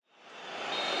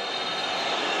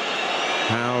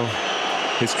How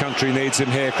his country needs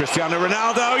him here. Cristiano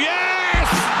Ronaldo,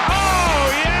 yes! Oh,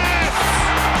 yes!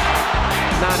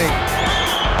 Nani.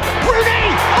 Rooney!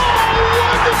 Oh,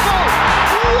 wonderful!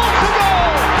 What a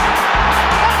goal!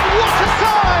 And what a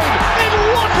time! In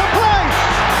what a place!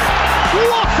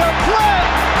 What a play!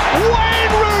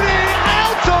 Wayne Rooney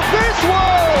out of this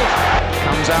world!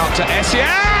 Comes out to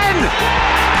Essien!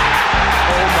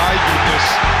 Oh my goodness!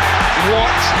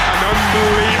 What an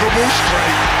unbelievable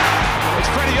strike! It's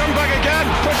Freddie Youngberg again,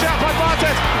 pushed out by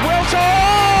Bartes. Wilton!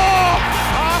 Oh!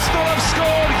 Arsenal have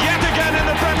scored yet again in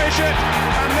the Premiership,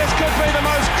 and this could be the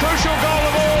most crucial goal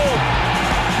of all.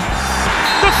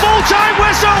 The full-time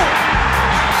whistle!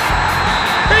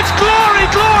 It's glory,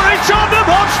 glory, Tottenham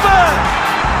Hotspur!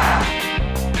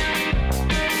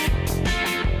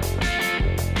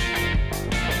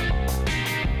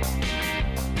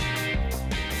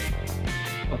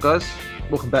 Guys,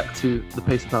 welcome back to the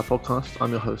Pace and Power podcast.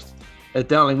 I'm your host, Ed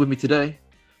Dowling. With me today,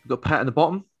 we've got Pat in the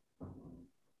bottom.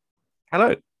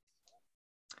 Hello.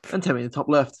 And Timmy in the top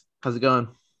left. How's it going?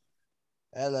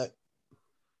 Hello.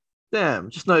 Damn,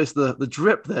 just noticed the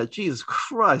drip there. Jesus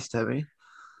Christ, Timmy.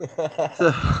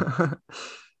 So,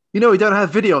 you know we don't have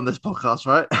video on this podcast,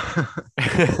 right?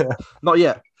 Not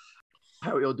yet.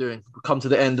 How are you all doing? We've come to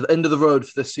the end of the road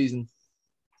for this season.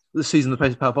 This season of the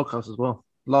Pace and Power podcast as well.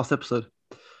 Last episode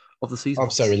of the season. I'm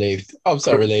so relieved.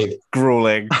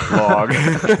 Grueling, long,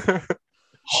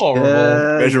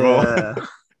 horrible, miserable. Yeah.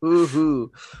 Woohoo.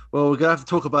 Well, we're going to have to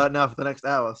talk about it now for the next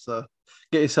hour, so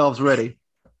get yourselves ready.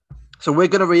 So we're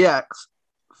going to react,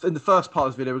 in the first part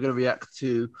of this video, we're going to react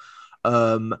to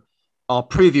our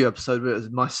preview episode where it was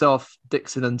myself,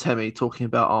 Dixon and Temi talking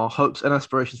about our hopes and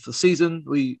aspirations for the season.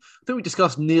 I think we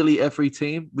discussed nearly every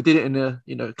team. We did it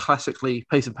in a classically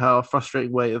Pace and Power,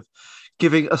 frustrating way of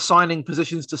assigning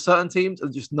positions to certain teams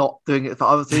and just not doing it for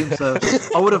other teams. So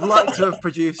I would have liked to have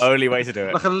produced Only way to do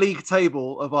it. like a league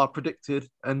table of our predicted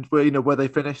and where they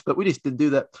finished, but we just didn't do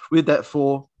that. We did that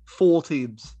for 4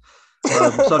 teams.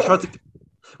 So I tried to.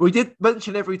 We did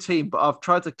mention every team, but I've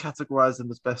tried to categorize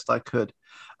them as best I could.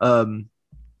 But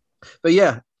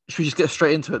yeah, should we just get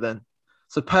straight into it then?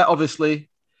 So Pat obviously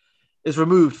is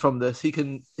removed from this. He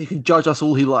can judge us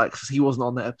all he likes. He wasn't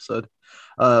on that episode.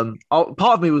 Part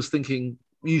of me was thinking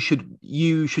you should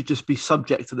just be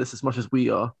subject to this as much as we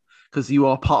are because you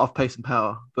are part of Pace and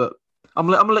Power. But I'm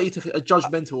gonna let you take a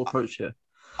judgmental approach here.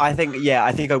 I think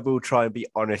I will try and be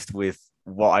honest with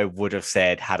what I would have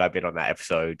said had I been on that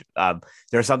episode.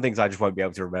 There are some things I just won't be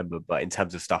able to remember, but in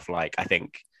terms of stuff like I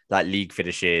think like league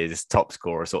finishes, top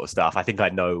scorer sort of stuff, I think I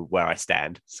know where I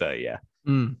stand. So yeah.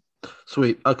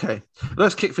 Sweet. Okay.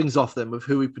 Let's kick things off then with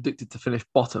who we predicted to finish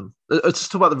bottom. Let's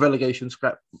just talk about the relegation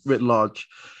scrap writ large.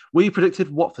 We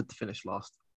predicted Watford to finish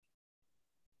last.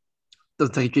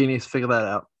 Doesn't take a genius to figure that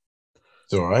out.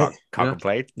 It's all right. Can't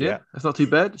complain. Yeah, that's not too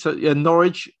bad. So yeah,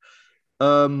 Norwich.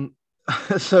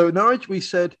 So Norwich, we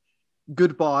said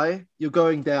goodbye. You're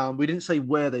going down. We didn't say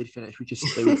where they'd finish. We just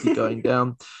said they would be going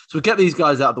down. So we get these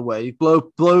guys out of the way.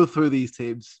 Blow through these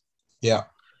teams. Yeah.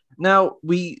 Now,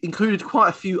 we included quite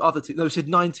a few other teams. No, we said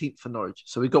 19th for Norwich.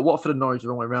 So we've got Watford and Norwich the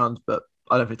wrong way around, but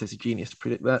I don't think it takes a genius to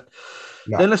predict that.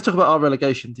 No. Then let's talk about our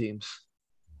relegation teams.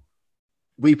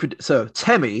 So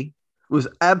Temi was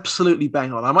absolutely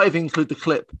bang on. I might even include the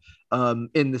clip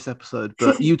in this episode.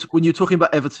 But when you're talking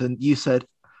about Everton, you said,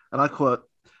 and I quote,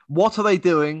 "What are they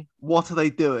doing? What are they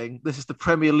doing? This is the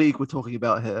Premier League we're talking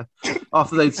about here."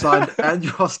 After they'd signed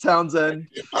Andros Townsend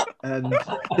and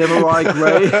Demarai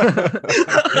Gray.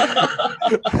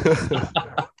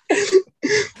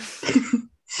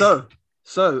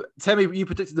 So Temi, you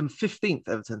predicted them 15th,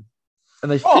 Everton,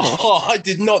 and they finished. Oh, I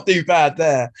did not do bad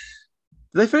there.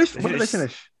 Did they finish? When did they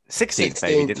finish? 16th,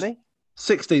 maybe, didn't they?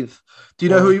 16th. Do you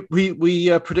know who we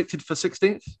predicted for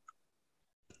 16th?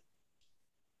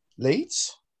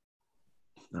 Leeds?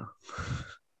 No.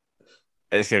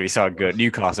 It's going to be so good.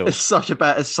 Newcastle. It's such a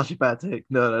bad take.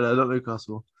 No, not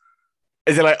Newcastle.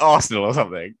 Is it like Arsenal or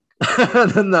something?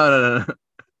 No.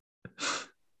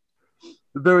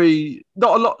 Very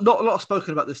not a lot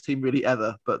spoken about this team really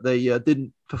ever, but they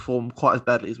didn't perform quite as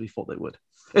badly as we thought they would.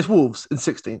 It's Wolves in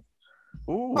 16th.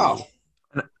 Ooh. Oh.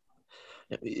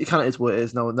 It kind of is what it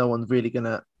is. No one's really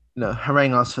gonna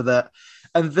harangue us for that.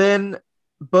 And then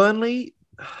Burnley.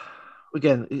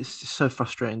 Again, it's just so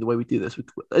frustrating the way we do this.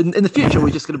 In the future, we're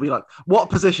just going to be like, what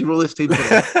position will this team be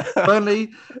in?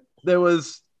 Burnley, there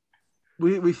was...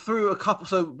 We threw a couple...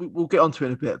 So we'll get onto it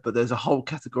in a bit, but there's a whole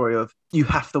category of you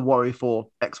have to worry for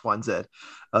X, Y, and Z.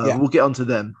 We'll get onto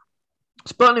them.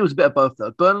 So Burnley was a bit of both,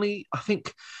 though. Burnley, I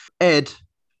think Ed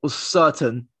was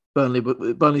certain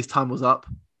Burnley's time was up.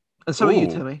 And so are you,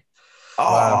 Timmy.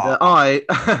 Wow.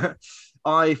 I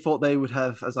I thought they would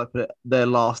have, as I put it, their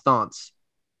last dance.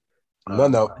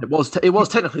 No. It was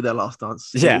technically their last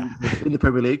dance. Yeah. in the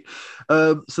Premier League.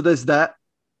 So there's that.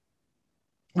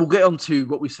 We'll get on to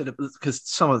what we said because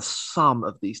some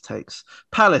of these takes.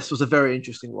 Palace was a very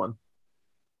interesting one.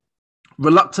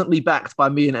 Reluctantly backed by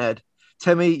me and Ed.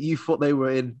 Temi, you thought they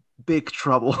were in big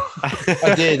trouble.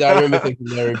 I did. I remember thinking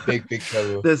they were in big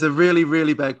trouble. There's a really,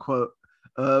 really bad quote.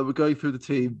 We're going through the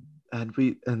team, and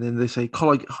then they say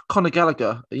Conor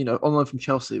Gallagher, on loan from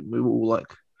Chelsea. We were all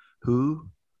like, who?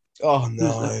 Oh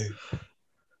no.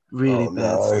 Really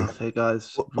bad stuff here,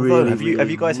 guys. Although, have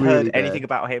you guys heard anything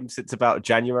about him since about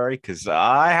January? Because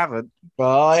I haven't.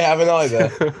 Well, I haven't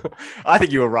either. I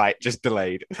think you were right, just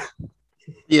delayed.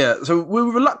 Yeah, so we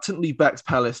were reluctantly backed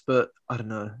Palace, but I don't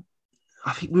know.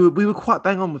 I think we were quite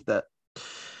bang on with that.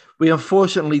 We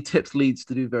unfortunately tipped Leeds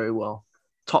to do very well.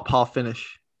 Top half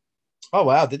finish. Oh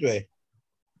wow, did we?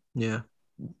 Yeah,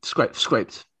 scraped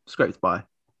by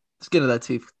skin of their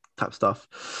teeth type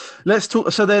stuff. Let's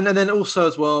talk. So then, and then also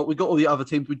as well, we got all the other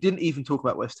teams. We didn't even talk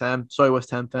about West Ham. Sorry,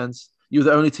 West Ham fans. You were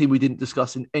the only team we didn't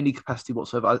discuss in any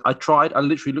whatsoever. I tried. I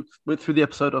literally went through the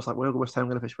episode. I was like, where are West Ham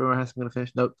going to finish? Where are West Ham going to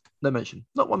finish? No mention.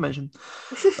 Not one mention.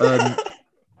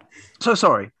 So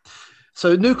sorry.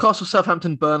 So Newcastle,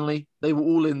 Southampton, Burnley, they were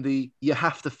all in the you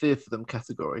have to fear for them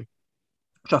category,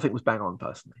 which I think was bang on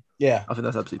personally. Yeah. I think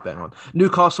that's absolutely bang on.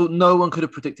 Newcastle, no one could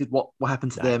have predicted what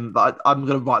happened to them, but I'm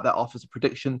going to write that off as a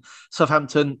prediction.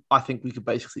 Southampton, I think we could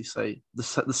basically say the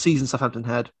season Southampton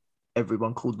had,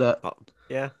 everyone called that.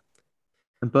 Yeah.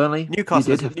 And Burnley,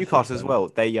 Newcastle as well.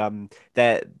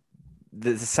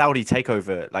 The Saudi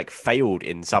takeover failed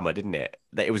in summer, didn't it?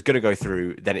 That it was going to go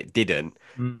through, then it didn't.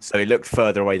 So it looked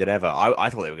further away than ever. I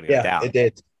thought they were going to go down. It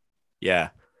did. Yeah.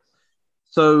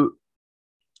 So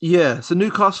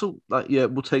Newcastle,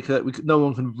 we'll take that. No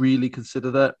one can really consider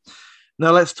that.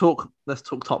 Now let's talk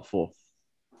top four.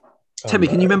 Timmy,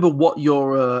 can you remember what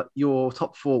your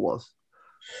top four was?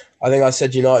 I think I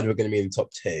said United were going to be in the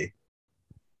top two.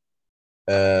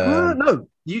 No,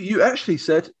 you actually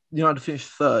said United finished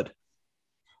third.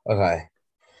 Okay.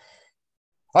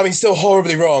 I mean, still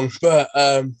horribly wrong, but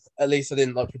at least I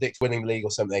didn't predict winning the league or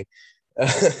something.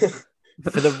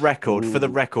 For the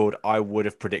record, I would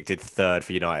have predicted third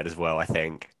for United as well. I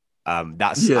think I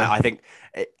think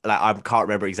I can't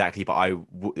remember exactly, but I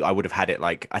would have had it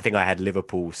I think I had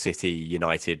Liverpool, City,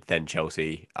 United, then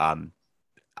Chelsea. I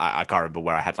can't remember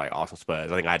where I had Arsenal,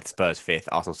 Spurs. I think I had Spurs fifth,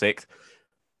 Arsenal sixth.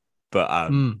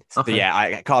 But okay.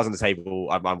 Yeah, cards on the table.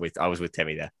 I was with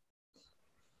Timmy there.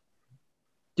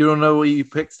 Do you want to know what you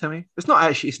picked, Timmy? It's not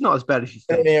as bad as you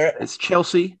think. It's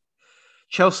Chelsea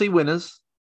winners,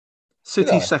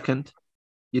 City second,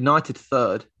 United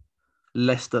third,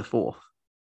 Leicester fourth.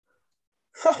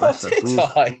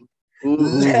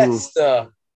 Leicester.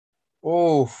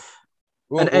 Oof.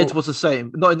 And Ed was the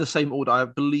same, not in the same order. I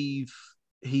believe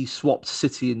he swapped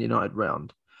City and United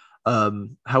round.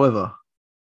 However,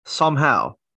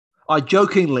 somehow, I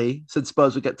jokingly said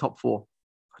Spurs would get top four.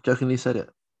 I jokingly said it.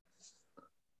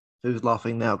 Who's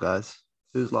laughing now, guys?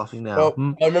 Who's laughing now?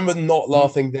 Well, I remember not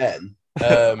laughing then.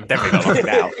 Definitely not laughing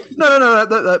now.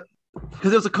 No.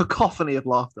 Because there was a cacophony of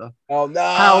laughter. Oh, no.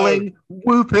 Howling,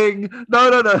 whooping.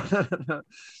 No.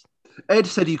 Ed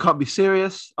said you can't be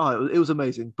serious. Oh, it was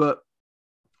amazing. But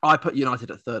I put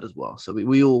United at third as well. So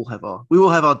we all have our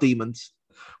demons.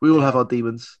 We all have our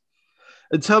demons.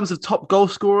 In terms of top goal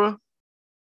scorer,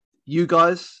 you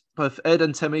guys, both Ed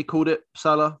and Temi, called it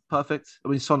Salah. Perfect. I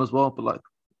mean, Son as well, but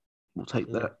we'll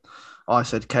take that. I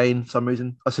said Kane for some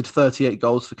reason. I said 38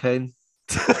 goals for Kane.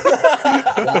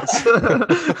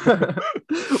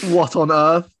 What on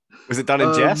earth? Was it done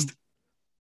in jest?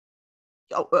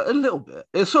 A little bit.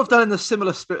 It's sort of done in a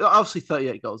similar spirit. Obviously,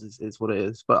 38 goals is what it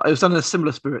is, but it was done in a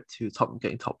similar spirit to Tottenham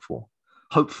getting top four.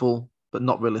 Hopeful, but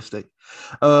not realistic.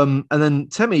 And then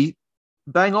Temi,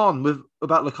 bang on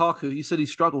about Lukaku. You said he'd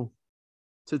struggle.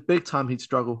 Said big time he'd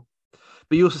struggle.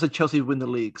 But you also said Chelsea would win the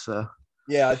league, so.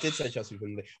 Yeah, I did say Chelsea would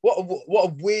win the league. What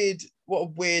a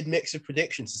weird mix of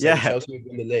predictions to say Chelsea would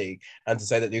win the league and to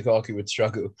say that Lukaku would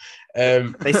struggle.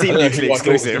 They seem mutually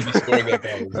exclusive. Scoring their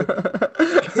goals.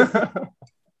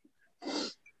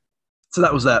 So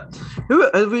that was that.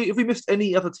 Have we missed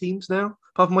any other teams now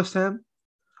apart from West Ham?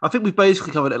 I think we've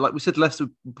basically covered it. Like we said, Leicester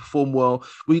performed well.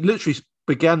 We literally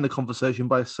began the conversation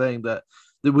by saying that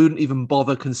we wouldn't even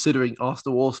bother considering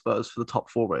Arsenal or Spurs for the top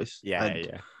four race.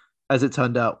 Yeah. As it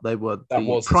turned out, they were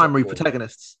the primary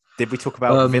protagonists. Did we talk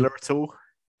about Villa at all?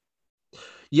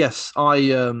 Yes, I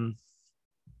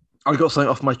got something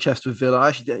off my chest with Villa.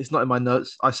 Actually, it's not in my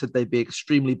notes. I said they'd be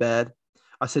extremely bad.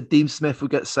 I said Dean Smith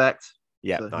would get sacked.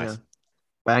 Yeah, so, nice.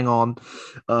 Bang on.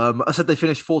 I said they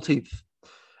finished 14th.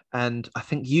 And I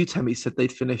think you, Temmie, said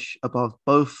they'd finish above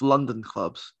both London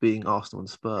clubs, being Arsenal and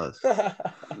Spurs. You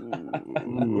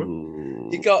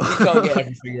can't get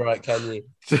everything right, can you?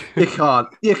 You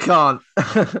can't.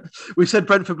 We said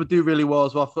Brentford would do really well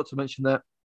as well. I forgot to mention that.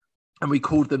 And we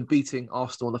called them beating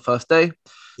Arsenal on the first day.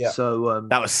 Yeah. So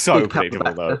that was so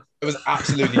predictable, though. It was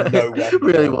absolutely no way. It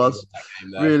really was.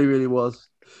 Really, really was.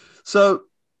 So,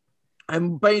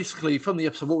 and basically from the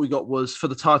episode, what we got was for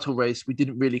the title race, we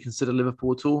didn't really consider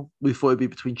Liverpool at all. We thought it'd be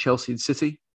between Chelsea and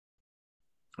City.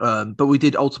 But we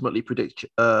did ultimately predict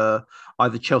either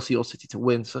Chelsea or City to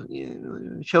win. So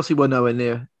Chelsea were nowhere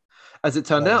near, as it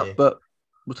turned out, but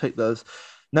we'll take those.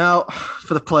 Now,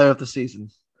 for the player of the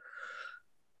season.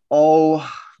 Oh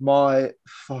my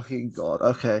fucking God.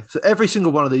 Okay. So every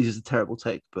single one of these is a terrible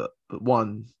take, but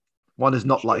one is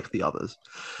not like the others.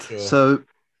 Sure. So,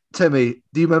 Temmie,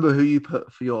 do you remember who you put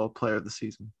for your player of the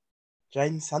season?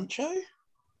 Jadon Sancho?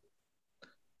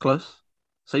 Close.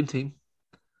 Same team.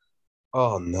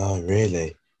 Oh, no,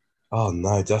 really? Oh,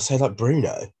 no. Did I say like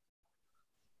Bruno?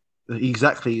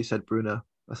 Exactly. You said Bruno.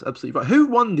 That's absolutely right. Who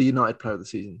won the United player of the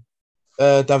season?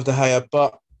 David De Gea,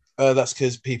 but that's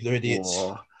because people are idiots.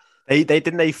 Oh.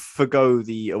 They forgo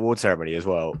the award ceremony as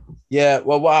well. Yeah,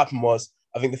 well, what happened was,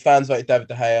 I think the fans voted David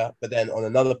De Gea, but then on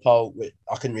another poll, which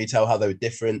I couldn't really tell how they were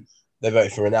different, they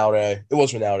voted for Ronaldo. It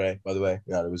was Ronaldo, by the way.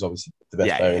 Ronaldo was obviously the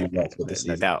best player in the world this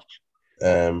season. No doubt.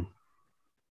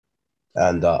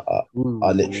 And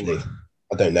I literally,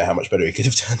 I don't know how much better he could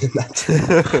have done in that.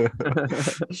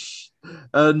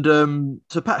 And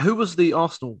so, Pat, who was the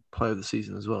Arsenal player of the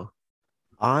season as well?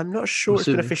 I'm not sure it's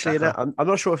been officially announced. I'm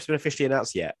not sure if it's been officially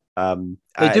announced yet.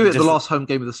 They do it the last home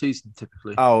game of the season,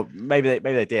 typically. Oh, maybe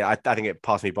they did. I think it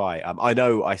passed me by. I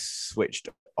know I switched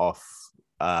off.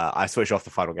 I switched off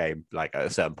the final game like at a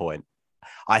certain point.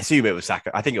 I assume it was Saka.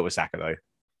 I think it was Saka though.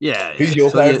 Yeah. Who's your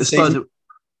player of the season?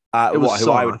 It was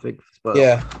Son, I think. Spurs.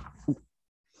 Yeah.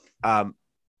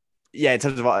 Yeah, in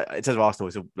terms of Arsenal,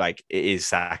 it's like it is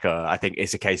Saka. I think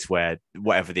it's a case where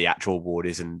whatever the actual award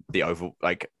is and the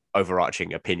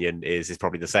overarching opinion is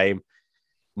probably the same.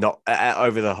 Not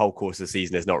over the whole course of the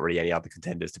season. There's not really any other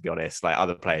contenders, to be honest. Like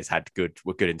other players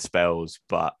were good in spells,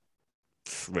 but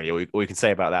really all we can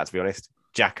say about that, to be honest.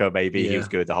 Xhaka, maybe he was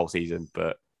good the whole season,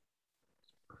 but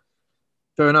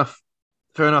fair enough.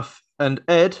 And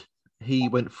Ed, he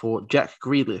went for Jack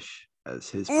Grealish as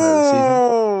his player of the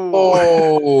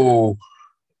season.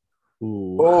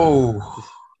 Oh,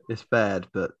 it's bad,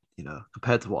 but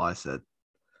compared to what I said.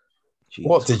 Geez.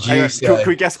 What did you say? Can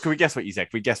we guess what you said?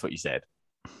 Can we guess what you said?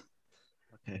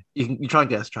 Okay, you try and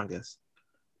guess.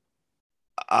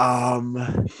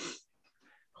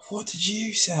 What did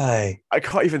you say? I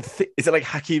can't even think. Is it like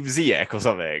Hakim Ziyech or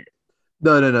something?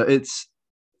 No.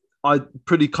 I'd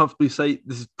pretty comfortably say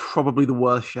this is probably the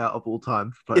worst shout of all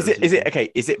time. Is it okay?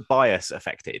 Is it bias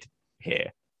affected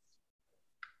here?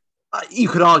 You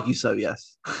could argue so,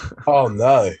 yes. Oh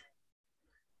no.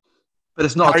 But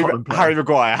it's not a Tottenham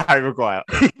player. Harry Maguire.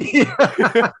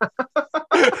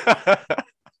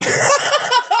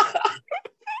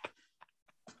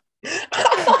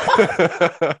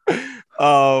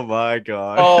 Oh my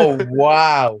god. Oh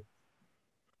wow.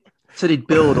 Said he'd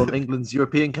build on England's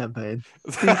European campaign.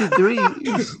 He did three.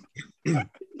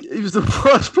 He was the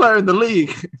worst player in the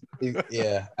league.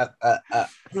 Yeah,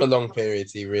 for long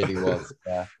periods he really was.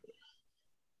 Yeah.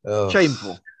 Oh.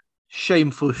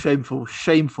 Shameful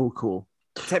call.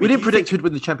 We didn't predict who'd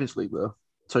win the Champions League, though.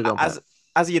 So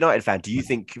as a United fan, do you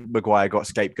think Maguire got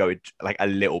scapegoated like a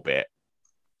little bit?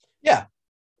 Yeah.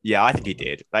 Yeah, I think he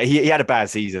did. Like he had a bad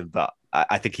season, but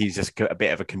I think he's just a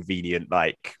bit of a convenient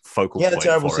like focal point. He had a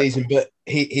terrible season, but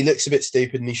he looks a bit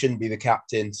stupid and he shouldn't be the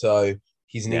captain, so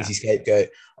he's an easy scapegoat.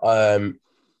 I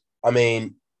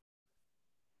mean,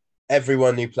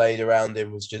 everyone who played around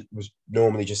him was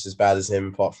normally just as bad as him,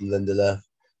 apart from Lindelof.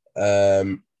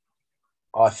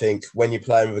 I think when you're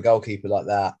playing with a goalkeeper like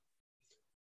that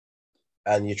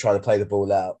and you're trying to play the ball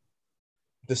out,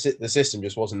 the system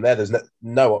just wasn't there. There's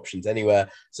no options anywhere.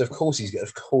 So of course he's going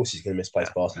to misplace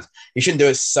passes. He shouldn't do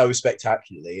it so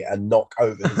spectacularly and knock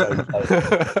over his own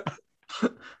player.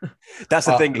 That's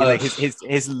the thing. Like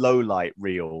his low light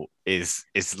reel is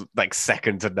like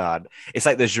second to none. It's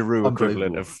like the Giroud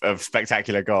equivalent of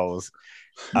spectacular goals.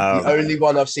 The only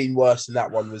one I've seen worse than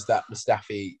that one was that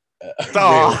Mustafi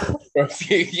for a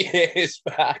few years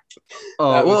back.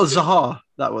 Oh, what was Zaha?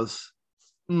 That was.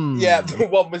 Yeah, the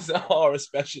one with Zaha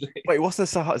especially. Wait, what's the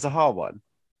Zaha one?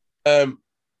 On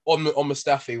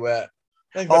Mustafi where.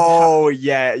 Oh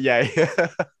yeah.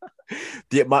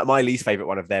 My least favorite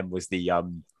one of them was the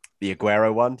the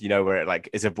Aguero one, where it like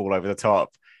is a ball over the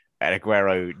top and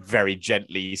Aguero very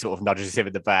gently sort of nudges him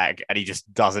in the back and he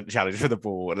just doesn't challenge for the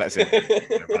ball and lets him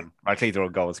run clean through a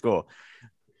goal and score.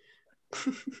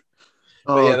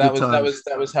 But yeah, that times.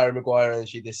 was Harry Maguire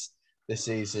actually this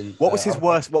season. What was his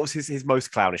worst? What was his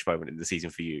most clownish moment in the season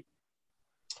for you?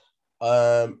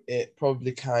 It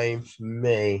probably came for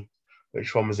me.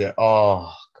 Which one was it?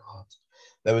 Oh God,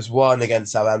 there was one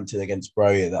against Southampton against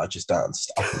Broya that I just don't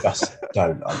understand. I just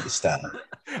don't understand.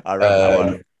 I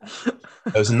remember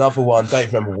there was another one.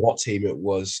 Don't remember what team it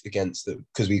was against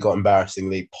because we got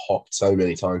embarrassingly popped so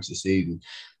many times this season.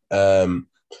 There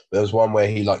was one where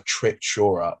he like tripped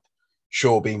Shaw up.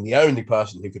 Shaw being the only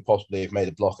person who could possibly have made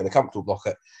a block and a comfortable block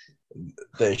that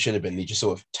it should have been. He just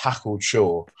sort of tackled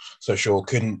Shaw, so Shaw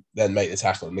couldn't then make the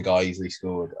tackle, and the guy easily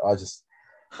scored.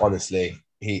 Honestly,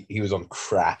 he was on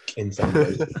crack in some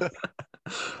ways.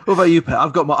 What about you, Pat?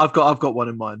 I've got one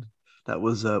in mind that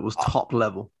was top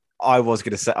level. I was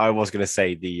gonna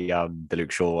say the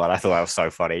Luke Shaw one. I thought that was so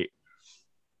funny.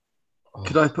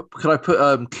 Could I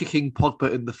put kicking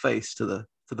Pogba in the face to the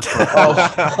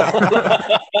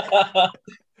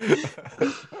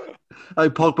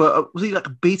Pogba, was he like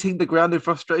beating the ground in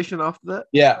frustration after that?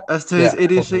 Yeah. As to his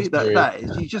idiocy, that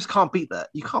is, you just can't beat that.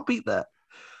 You can't beat that.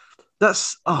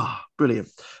 That's brilliant.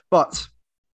 But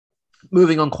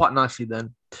moving on quite nicely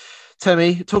then.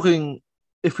 Temi, talking,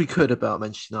 if we could, about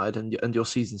Manchester United and your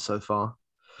season so far.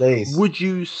 Please. Would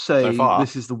you say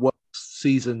this is the worst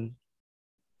season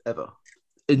ever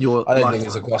in your I don't lifetime? think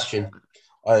it's a question.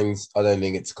 I don't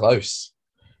think it's close.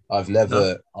 I've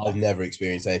never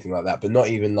experienced anything like that, but not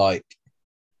even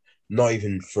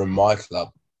from my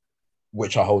club,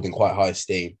 which I hold in quite high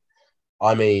esteem.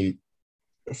 I mean,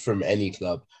 from any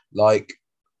club. Like,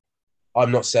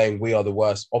 I'm not saying we are the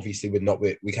worst. Obviously, we're not.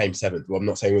 We came seventh. Well, I'm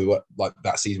not saying we were like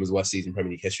that season was the worst season in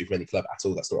Premier League history for any club at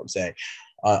all. That's not what I'm saying.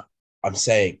 I'm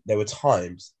saying there were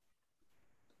times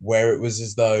where it was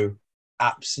as though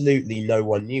absolutely no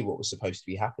one knew what was supposed to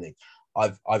be happening.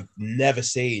 I've never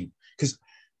seen, because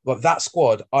like that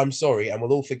squad, I'm sorry, and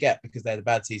we'll all forget because they had a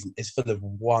bad season, is full of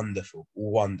wonderful,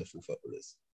 wonderful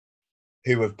footballers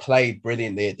who have played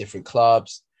brilliantly at different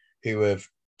clubs, who have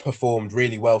performed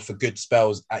really well for good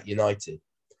spells at United.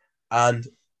 And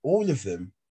all of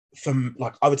them, from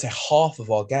like I would say half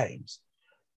of our games,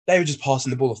 they were just passing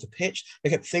the ball off the pitch. They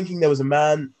kept thinking there was a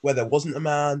man where there wasn't a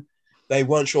man. They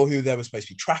weren't sure who they were supposed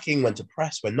to be tracking, when to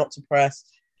press, when not to press.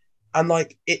 And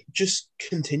like it just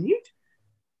continued.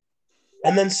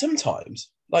 And then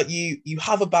sometimes, like you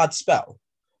have a bad spell,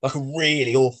 like a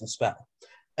really awful spell,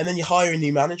 and then you hire a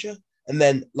new manager, and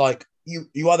then like you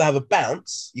either have a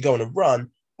bounce, you go on a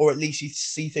run, or at least you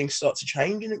see things start to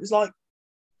change. And it was like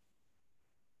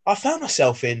I found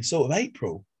myself in sort of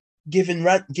April giving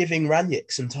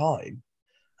Ranić some time,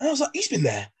 and I was like, he's been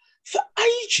there for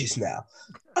ages now,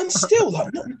 and still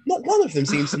like not one of them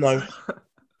seems to know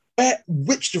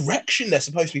which direction they're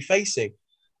supposed to be facing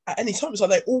at any time. It's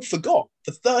like they all forgot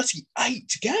for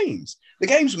 38 games. The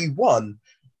games we won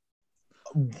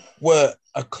were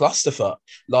a clusterfuck.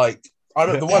 Like, I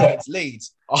remember the one against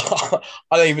Leeds. I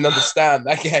don't even understand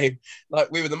that game.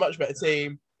 Like, we were the much better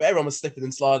team, but everyone was slipping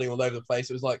and sliding all over the place.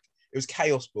 It was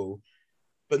chaos ball,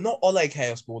 but not Ole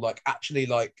chaos ball. Like, actually,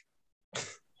 like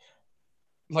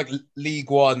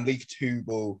League One, League Two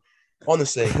ball.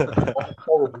 Honestly, what a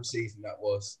horrible season that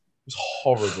was. It was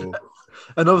horrible.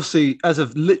 And obviously, as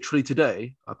of literally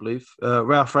today, I believe,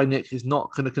 Ralph Rangnick is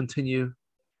not going to continue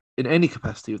in any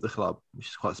capacity with the club, which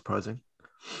is quite surprising.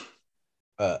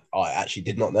 I actually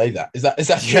did not know that. Is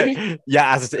that true?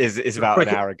 Yeah, as it is about an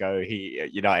hour ago,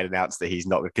 United announced that he's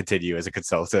not going to continue as a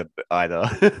consultant either.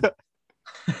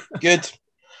 Good.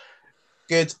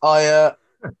 I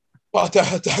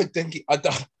don't think I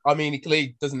mean, he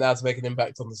clearly doesn't know how to make an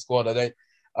impact on the squad. I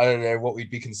don't know what we'd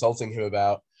be consulting him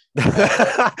about.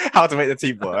 How to make the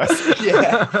team worse.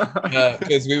 Yeah,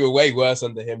 because we were way worse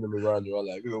under him than we were under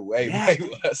Ole. We were way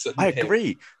worse under him. I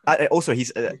agree. Also,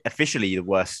 he's officially the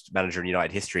worst manager in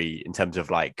United history in terms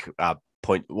of like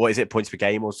points per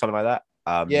game or something like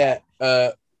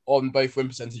that. On both win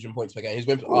percentage and points per game. His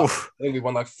win, I think we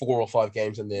won like 4 or 5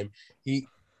 games under him. I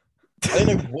don't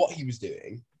know what he was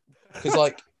doing, because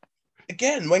like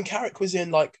again, when Carrick was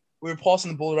in, like we were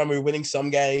passing the ball around, we were winning some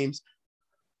games.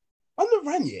 Under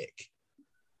Ranić,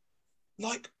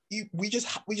 like we just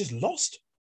lost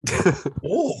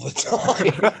all the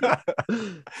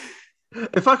time.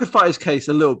 If I could fight his case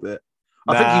a little bit,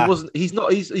 I think he wasn't. He's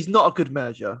not a good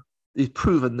manager. He's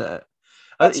proven that.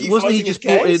 Wasn't he just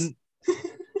brought in?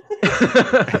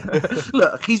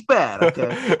 Look, he's bad.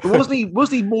 Okay, but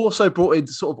wasn't he more so brought in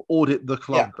to sort of audit the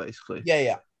club, basically?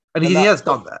 Yeah. And he has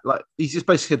done that. Like he's just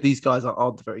basically said these guys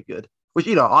aren't very good. Which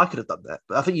I could have done that,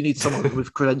 but I think you need someone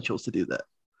with credentials to do that.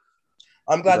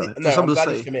 I'm glad. I'm glad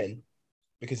say, he's come in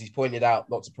because he's pointed out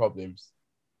lots of problems.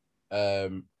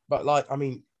 But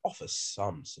offer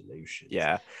some solution.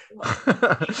 Yeah.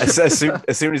 as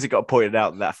soon as it got pointed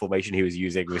out that formation he was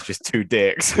using was just two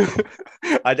dicks,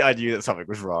 I knew that something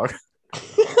was wrong.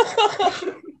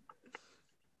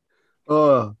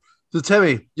 Oh, so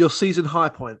Timmy, your season high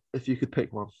point, if you could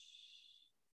pick one.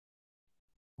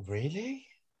 Really?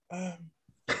 The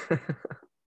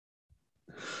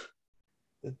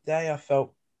day I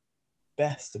felt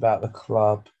best about the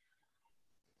club.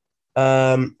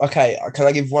 Okay, can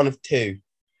I give one of two?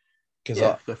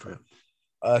 Go for it.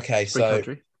 Okay, Free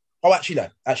country. Actually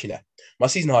no. My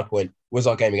season high point was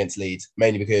our game against Leeds,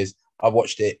 mainly because I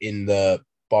watched it in the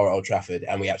bar at Old Trafford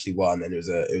and we actually won, and it was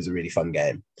a really fun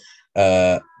game.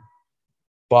 But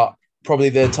probably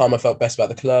the time I felt best about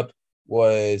the club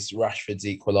was Rashford's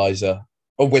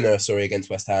winner, against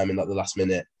West Ham in like the last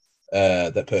minute,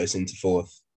 that put us into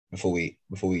fourth before we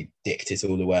dicked it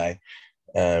all away.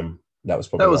 That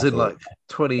was in like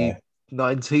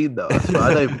 2019 though. That's what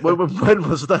I know. When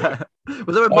was that?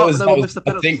 Was that when missed the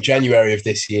penalty? I think January of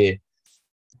this year.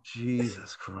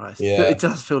 Jesus Christ! Yeah, it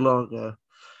does feel long ago.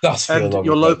 Does feel long.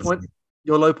 Your low point.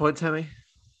 Your low point, Tammy.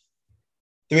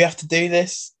 Do we have to do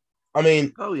this? I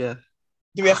mean, oh yeah.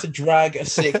 Do we have to drag a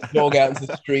sick dog out into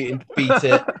the street and beat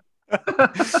it?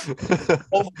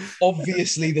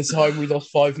 Obviously, the time we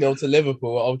lost 5-0 to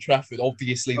Liverpool at Old Trafford.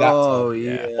 Obviously, that time.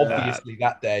 Yeah. Obviously,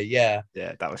 that day. Yeah.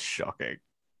 Yeah, that was shocking.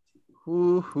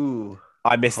 Woohoo.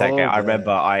 I missed that game. I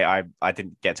remember I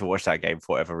didn't get to watch that game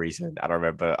for whatever reason, and I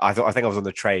remember I think I was on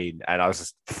the train and I was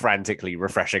just frantically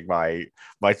refreshing my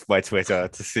Twitter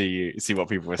to see what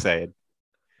people were saying.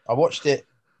 I watched it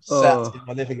sat in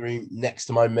my living room next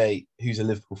to my mate who's a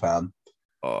Liverpool fan.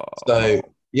 So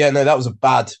yeah, no, that was a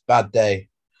bad day.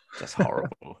 That's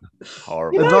horrible.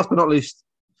 Horrible. And last but not least,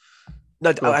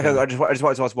 I just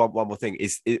wanted to ask one more thing.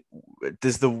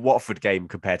 Does the Watford game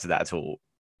compare to that at all?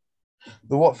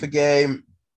 The Watford game,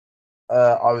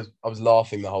 I was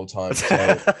laughing the whole time.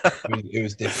 So it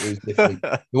was different.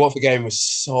 The Watford game was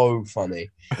so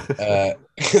funny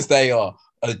because they are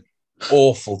an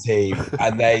awful team,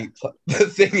 and the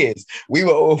thing is, we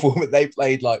were awful, but they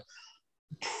played like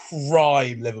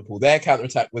prime Liverpool. Their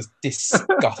counter-attack was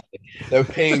disgusting. They were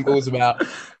pinging balls about.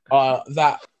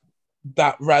 That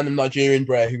random Nigerian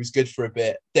bro who was good for a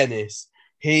bit, Dennis.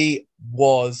 He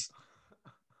was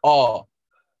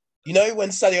you know when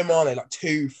Sadio Mane like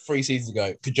 2-3 seasons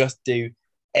ago could just do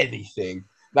anything?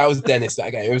 That was Dennis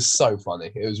that game. It was so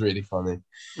funny. It was really funny.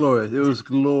 Glorious. It was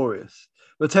glorious.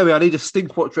 But tell me, I need a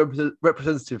stink-watch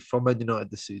representative from Man United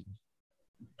this season.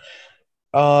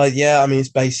 Yeah, I mean, it's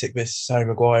basic, but it's Harry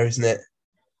Maguire, isn't it?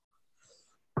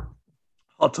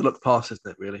 Hard to look past, isn't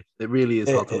it, really? It really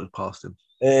is hard to look past him.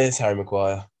 It's Harry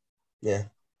Maguire. Yeah.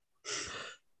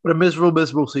 But a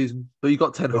miserable season. But you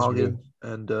got Ten Hag in,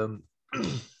 and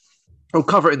we'll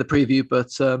cover it in the preview,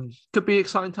 but could be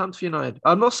exciting times for United.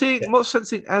 I'm not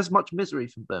sensing as much misery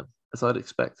from them as I'd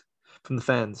expect from the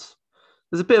fans.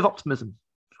 There's a bit of optimism.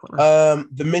 The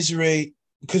misery,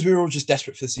 because we were all just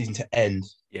desperate for the season to end.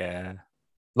 Yeah.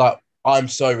 Like, I'm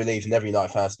so relieved, and every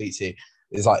United fan I speak to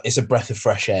is like, it's a breath of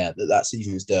fresh air that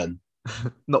season is done.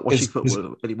 Not watching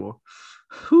football anymore.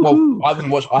 Well, I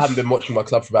haven't been watching my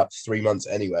club for about 3 months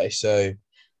anyway, so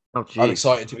I'm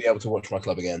excited to be able to watch my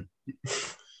club again.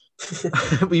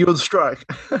 Were you on strike?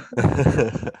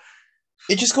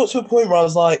 It just got to a point where I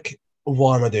was like,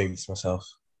 why am I doing this to myself?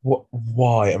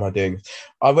 Why am I doing this?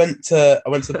 I went to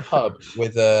the pub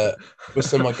with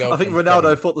some of my girlfriends. I think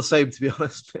Ronaldo thought the same, to be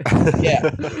honest. Yeah.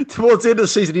 Towards the end of the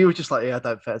season, he was just like, I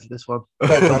don't fancy this one.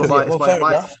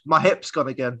 My hip's gone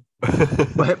again.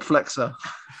 My hip flexor.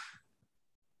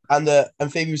 And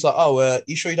Phoebe was like,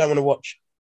 you sure you don't want to watch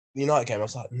the United game? I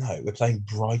was like, no, we're playing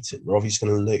Brighton. We're obviously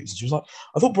going to lose. And she was like,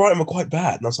 I thought Brighton were quite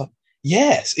bad. And I was like,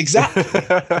 yes, exactly.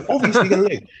 We're obviously going to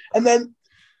lose. And then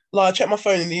I checked my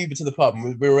phone in the Uber to the pub, and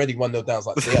we were already 1-0 down. I was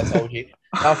like, see, I told you.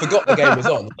 And I forgot the game was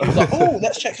on. I was like,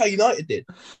 let's check how United did.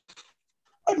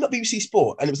 I opened up BBC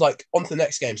Sport, and it was like, on to the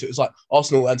next game. So it was like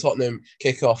Arsenal and Tottenham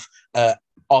kick off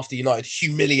after United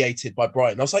humiliated by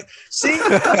Brighton. I was like, see,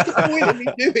 what's the point of me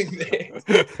doing this?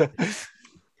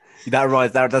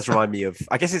 That does remind me of,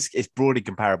 I guess it's broadly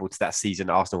comparable to that season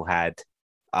Arsenal had.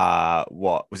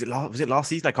 What was it? Was it last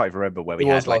season? I can't even remember where we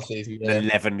had like season, an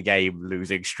 11-game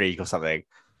losing streak or something.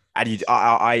 And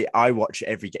I watch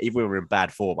every game. Even when we were in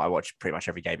bad form, I watch pretty much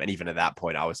every game. And even at that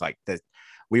point, I was like,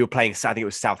 we were playing, I think it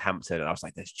was Southampton, and I was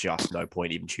like, there's just no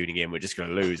point even tuning in. We're just going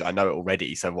to lose. I know it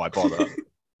already, so why bother?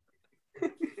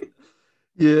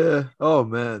 Yeah. Oh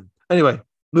man. Anyway,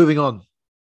 moving on.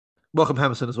 Welcome,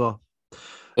 Hammerson, as well.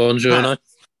 Buongiorno.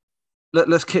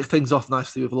 Let's kick things off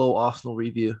nicely with a little Arsenal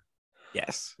review.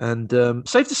 Yes. And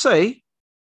safe to say,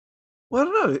 well, I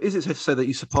don't know. Is it safe to say that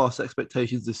you surpassed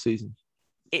expectations this season?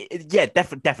 Yeah,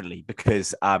 definitely,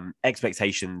 because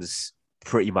expectations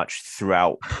pretty much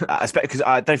throughout, because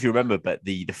I don't know if you remember, but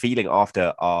the feeling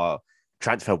after our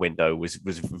transfer window was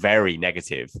very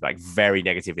negative, like very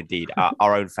negative indeed.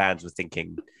 Our own fans were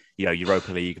thinking,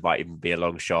 Europa League might even be a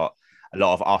long shot. A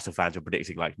lot of Arsenal fans were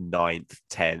predicting like 9th,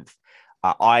 10th.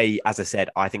 As I said,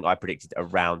 I think I predicted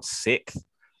around 6th.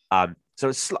 So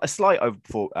it's a slight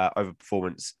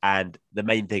overperformance. And the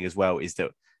main thing as well is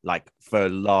that, like, for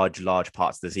large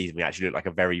parts of the season, we actually look like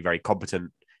a very, very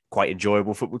competent, quite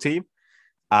enjoyable football team.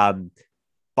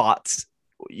 But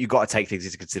you got to take things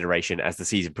into consideration as the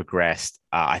season progressed.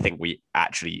 I think we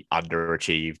actually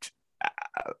underachieved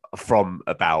from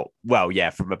about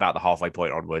the halfway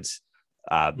point onwards.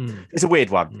 It's a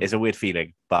weird one. It's a weird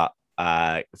feeling, but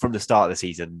from the start of the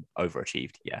season,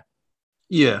 overachieved. Yeah.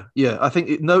 I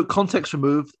think no context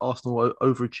removed, Arsenal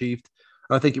overachieved.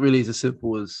 And I think it really is as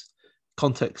simple as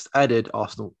context added.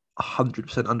 Arsenal 100%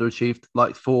 underachieved.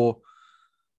 Like for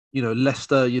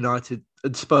Leicester, United,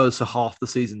 and Spurs for half the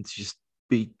season to just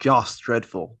be just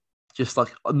dreadful, just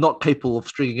like not capable of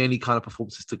stringing any kind of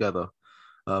performances together.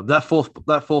 That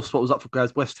fourth spot was up for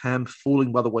grabs. West Ham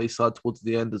falling by the wayside towards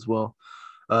the end as well.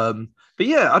 But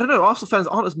yeah, I don't know. Arsenal fans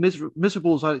aren't as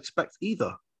miserable as I'd expect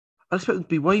either. I expect them to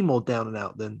be way more down and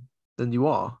out than you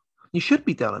are. You should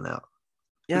be down and out.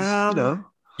 Yeah,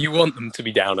 You want them to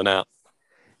be down and out.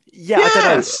 Yeah,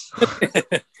 yes! I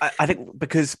don't know. I think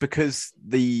because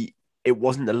it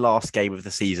wasn't the last game of the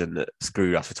season that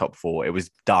screwed us for top 4. It was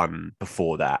done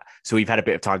before that, so we've had a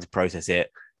bit of time to process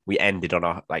it. We ended on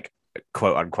a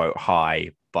quote unquote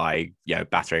high by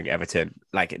battering Everton,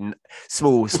 like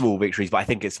small victories. But I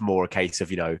think it's more a case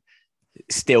of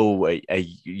still a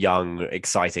young,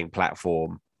 exciting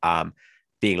platform,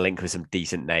 being linked with some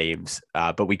decent names.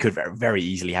 But we could very, very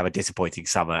easily have a disappointing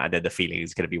summer, and then the feeling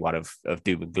is going to be one of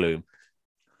doom and gloom.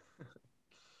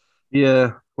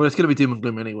 Yeah, well, it's going to be doom and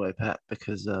gloom anyway, Pat,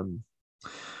 because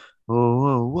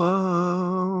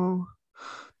whoa.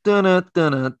 That's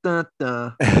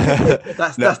the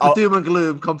doom and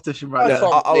gloom competition right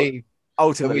now.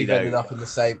 Ultimately, we've ended up in the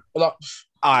same.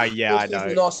 I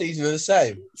know. Last season are the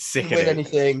same. Sick win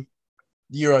anything,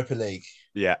 Europa League.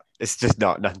 Yeah, it's just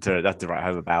nothing to write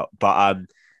home about. But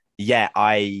the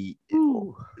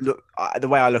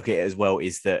way I look at it as well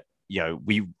is that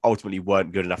we ultimately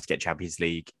weren't good enough to get Champions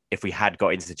League. If we had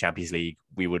got into the Champions League,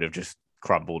 we would have just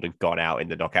crumbled and gone out in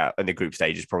the knockout in the group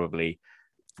stages probably.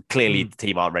 Clearly, the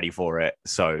team aren't ready for it,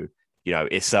 so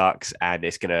it sucks, and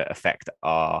it's going to affect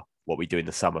what we do in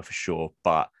the summer for sure.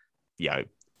 But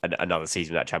another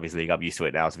season without Champions League, I'm used to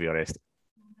it now, to be honest.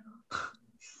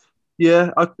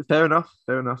 Yeah, fair enough.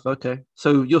 Okay,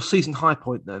 so your season high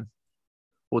point then,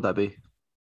 what would that be?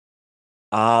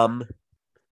 Trying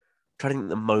to think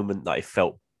the moment that I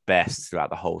felt best throughout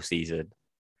the whole season.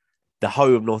 The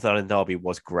home North London derby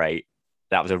was great.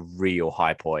 That was a real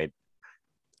high point.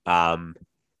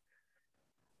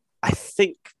 I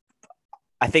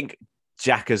think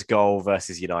Xhaka's goal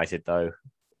versus United, though,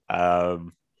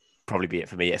 probably be it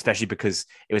for me, especially because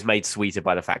it was made sweeter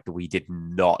by the fact that we did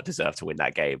not deserve to win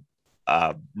that game,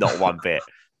 not one bit.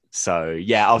 So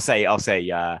yeah, I'll say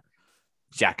Xhaka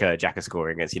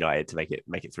scoring against United to make it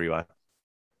 3-1.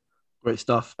 Great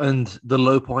stuff. And the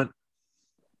low point?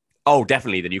 Oh,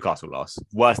 definitely the Newcastle loss,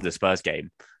 worse than the Spurs game,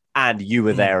 and you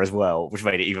were there as well, which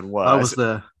made it even worse. I was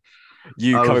there.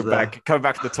 Coming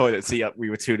back from the toilet, see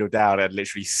we were 2-0 down and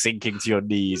literally sinking to your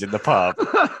knees in the pub.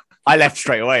 I left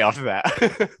straight away after that.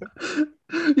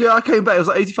 Yeah, I came back. It was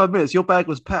like 85 minutes. Your bag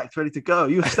was packed, ready to go.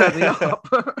 You were standing up.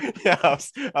 Yeah, I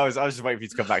was just waiting for you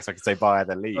to come back so I could say bye and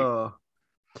then leave.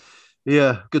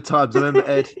 Yeah, good times. I remember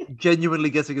Ed genuinely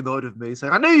getting annoyed with me,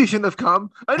 saying, "I knew you shouldn't have come.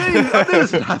 I knew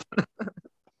this would happen."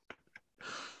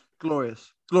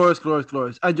 Glorious.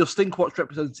 And your Stinkwatch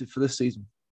representative for this season?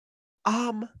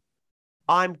 I'm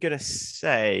gonna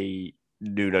say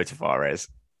Nuno Tavares.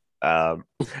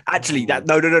 Actually,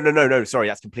 no. Sorry,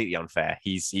 that's completely unfair.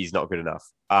 He's not good enough.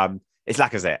 It's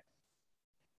Lacazette.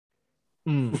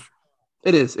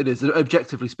 It is.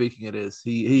 Objectively speaking, it is.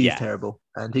 He's terrible,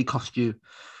 and he cost you.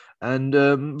 And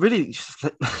really,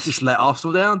 just let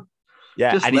Arsenal down.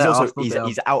 Yeah, and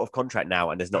he's out of contract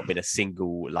now, and there's not been a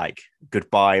single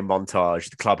goodbye montage.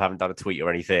 The club haven't done a tweet or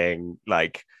anything.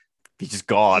 He's just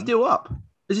gone.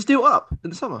 Is he still up in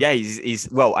the summer? Yeah, he's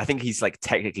well. I think he's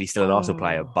technically still an Arsenal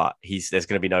player, but there's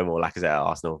going to be no more Lacazette at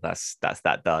Arsenal. That's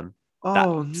that done.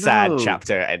 Oh no! sad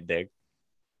chapter ending.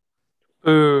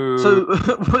 Ooh.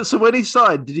 So when he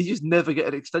signed, did he just never get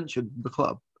an extension from the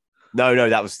club? No,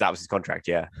 that was his contract.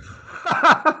 Yeah.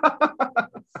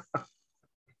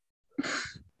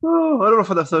 Oh, I don't know if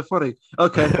that's so funny.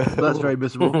 Okay, that's very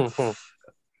miserable.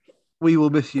 We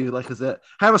will miss you, like I said.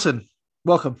 Harrison,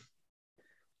 welcome.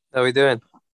 How are we doing?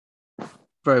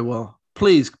 Very well.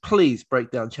 Please break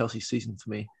down Chelsea's season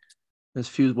for me in as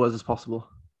few words as possible.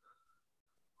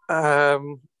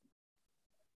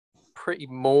 Pretty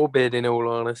morbid, in all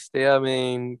honesty. I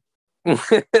mean,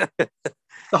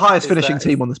 The highest finishing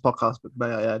team on this podcast, but may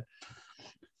I add.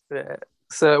 yeah.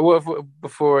 So,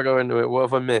 before I go into it, what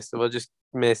have I missed? Have I just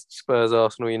missed Spurs,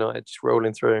 Arsenal, United, just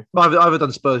rolling through? I haven't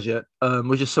done Spurs yet.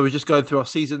 We're just going through our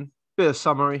season, bit of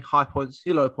summary, high points,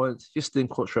 low points, just in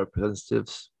coach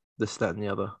representatives, this, that, and the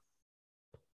other.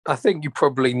 I think you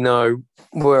probably know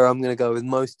where I'm going to go with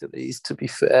most of these, to be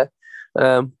fair.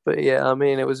 But yeah, I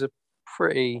mean, it was a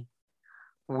pretty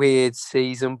weird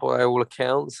season by all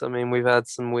accounts. I mean, we've had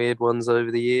some weird ones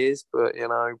over the years, but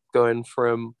going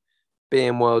from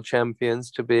being world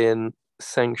champions to being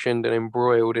sanctioned and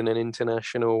embroiled in an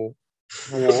international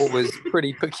war was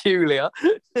pretty peculiar.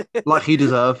 Like he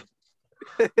deserved.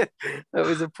 That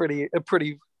was a pretty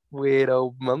weird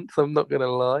old month, I'm not gonna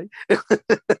lie.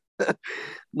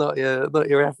 not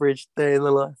your average day in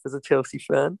the life as a Chelsea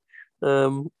fan.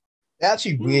 It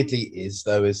actually weirdly is,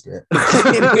 though, isn't it?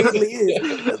 It really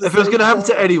is. If it was going to happen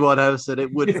to anyone, Harrison,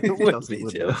 it would It would Chelsea, be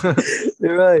wouldn't Chelsea. it?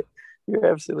 You're right. You're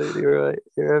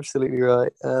absolutely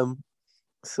right.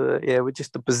 So yeah, we're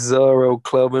just a bizarre old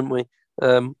club, aren't we?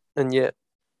 And yet,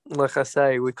 like I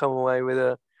say, we come away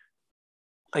with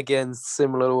again,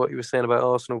 similar to what you were saying about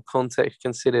Arsenal, context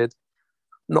considered,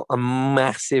 not a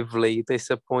massively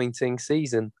disappointing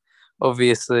season.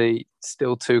 Obviously,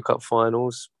 still 2 cup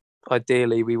finals.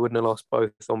 Ideally, we wouldn't have lost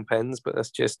both on pens, but that's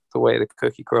just the way the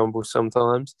cookie crumbles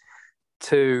sometimes.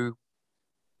 2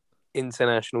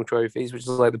 international trophies, which is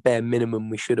like the bare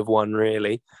minimum we should have won,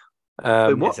 really.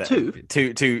 What, 2?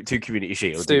 Two community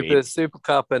shields. Super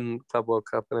Cup and Club World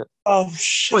Cup, innit? Oh,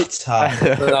 shit. No,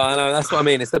 I know, that's what I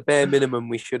mean. It's the bare minimum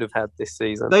we should have had this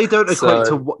season. They don't equate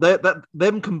to what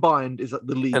them combined is like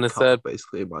the League and a Cup, third,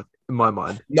 basically, in my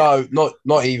mind. No,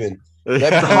 not even.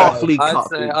 The half League Cup.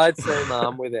 I'd say no,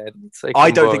 I'm with Ed. I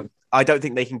don't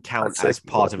think they can count as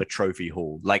part of a trophy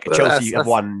haul. Like Chelsea have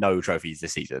won no trophies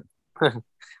this season.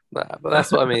 Nah, but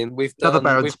that's what I mean. We've done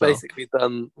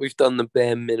the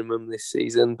bare minimum this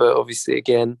season, but obviously,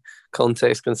 again,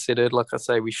 context considered, like I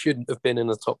say, we shouldn't have been in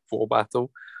a top 4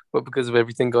 battle, but because of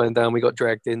everything going down, we got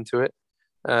dragged into it.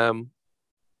 And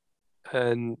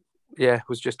yeah, it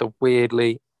was just a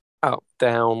weirdly up,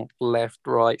 down, left,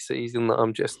 right season that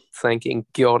I'm just thanking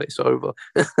God it's over.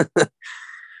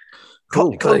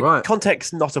 Cool. Right.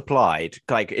 Context not applied.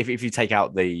 Like if you take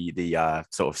out the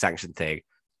sort of sanction thing.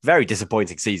 Very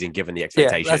disappointing season given the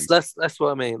expectations. Yeah, that's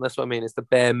what I mean. That's what I mean. It's the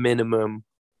bare minimum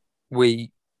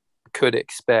we could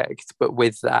expect, but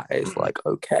with that, it's like,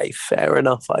 okay, fair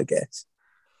enough, I guess.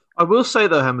 I will say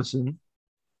though, Hamilton,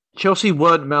 Chelsea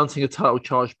weren't mounting a title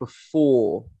charge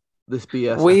before this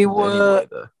BS.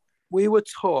 We were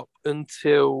top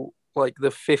until like the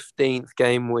 15th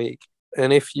game week,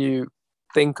 and if you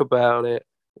think about it,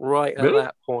 right at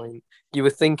that point, you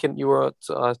were thinking you were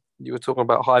talking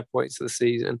about high points of the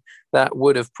season. That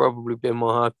would have probably been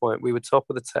my high point. We were top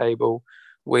of the table.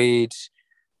 We'd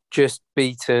just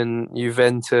beaten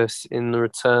Juventus in the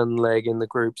return leg in the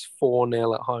groups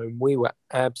 4-0 at home. We were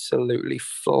absolutely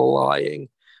flying.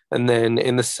 And then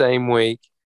in the same week,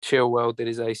 Chilwell did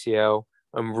his ACL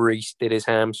and Reece did his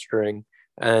hamstring,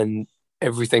 and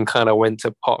everything kind of went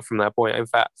to pot from that point. In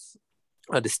fact,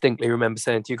 I distinctly remember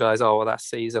saying to you guys, "Oh, well, that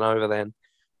season over then."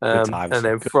 And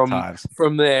then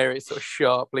from there, it sort of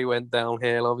sharply went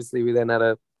downhill. Obviously, we then had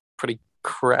a pretty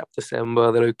crap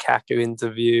December, the Lukaku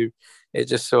interview. It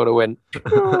just sort of went.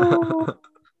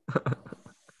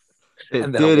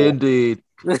 It did indeed.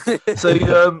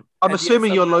 So I'm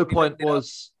assuming your low point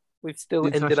was. We've still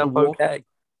ended up okay.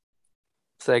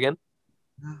 Say again.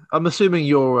 I'm assuming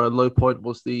your low point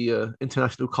was the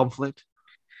international conflict.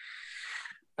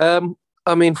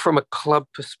 I mean, from a club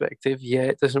perspective, yeah,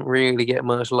 it doesn't really get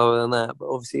much lower than that. But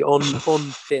obviously, on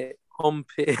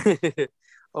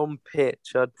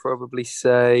pitch, I'd probably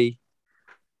say.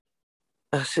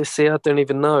 I don't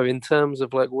even know. In terms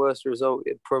of like worst result,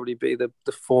 it'd probably be the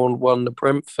 4-1 to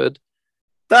Brentford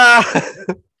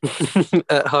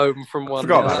at home from 1.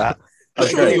 Forgot about that.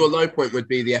 Surely your low point would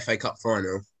be the FA Cup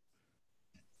final.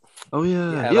 Oh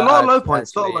yeah, Yeah, yeah. A lot of that low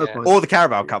points. A lot of actually, low yeah. points. Or the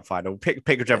Carabao Cup final. Pick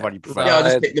whichever one you prefer. Yeah, I'll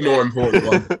just pick the more important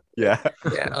one. Yeah.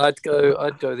 Yeah, I'd go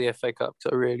the FA Cup.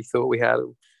 I really thought we had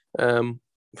them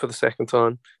for the second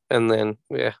time, and then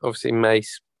obviously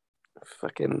Mace,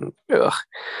 fucking, ugh.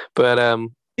 But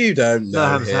You don't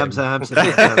No, know Hamza.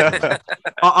 him.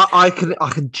 I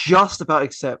can just about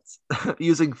accept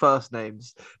using first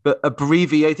names, but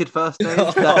abbreviated first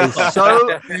names, that is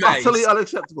so Mace. utterly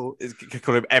unacceptable.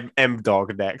 Call him M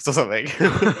Dog next or something.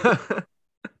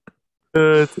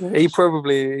 he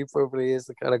probably is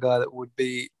the kind of guy that would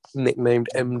be nicknamed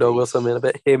M Dog or something. I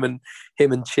bet him and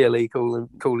Chili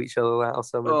call each other that or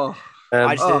something. Oh,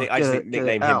 I just think get it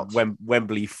nickname out. him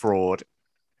Wembley Fraud.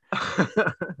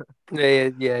 Yeah,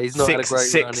 he's not had a great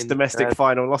run. Six domestic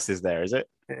final losses there, is it?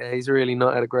 Yeah, he's really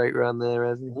not had a great run there,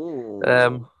 has he?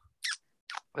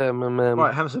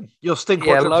 Right, Hamson, your stink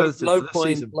Yeah, watch representative low for this point.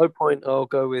 season. Low point. I'll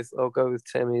go with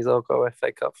Timmy's. I'll go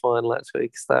FA Cup final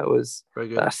actually because Very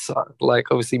good. that sucked. Like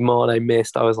obviously Mane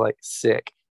missed. I was like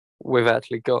sick. We've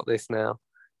actually got this now,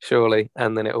 surely.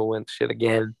 And then it all went to shit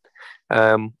again.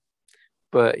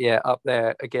 But yeah, up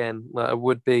there again. Like, it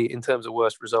would be in terms of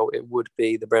worst result. It would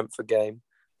be the Brentford game.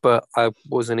 But I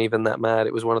wasn't even that mad.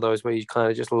 It was one of those where you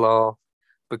kind of just laugh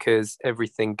because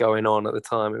everything going on at the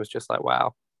time. It was just like,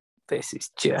 wow, this is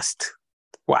just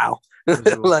wow.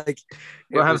 Like,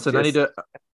 well, Hamson, I need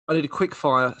a quick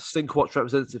fire stink watch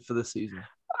representative for this season.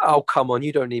 Oh, come on,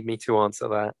 you don't need me to answer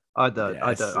that. I don't.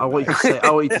 Yes, I want you to say.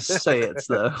 I want you to say it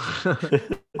though.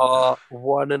 Our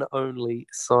one and only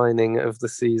signing of the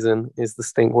season is the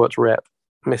stink watch rep,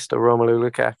 Mr. Romelu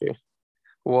Lukaku.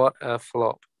 What a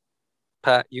flop.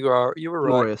 Pat, you were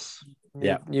right. Glorious.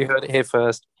 Yeah. You heard it here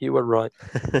first. You were right.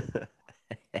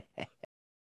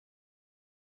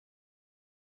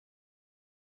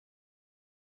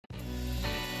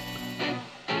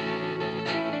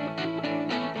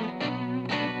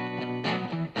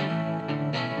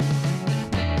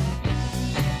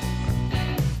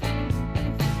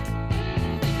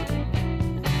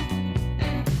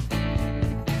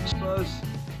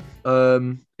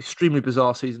 Extremely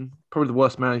bizarre season. Probably the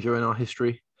worst manager in our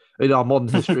history, in our modern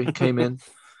history, came in.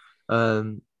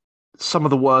 Some of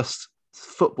the worst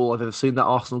football I've ever seen. That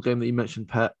Arsenal game that you mentioned,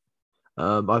 Pat.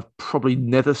 I've probably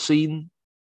never seen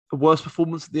a worse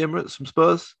performance at the Emirates from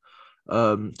Spurs.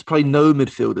 To play no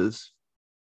midfielders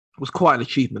was quite an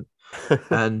achievement.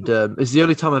 And it's the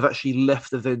only time I've actually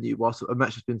left the venue whilst a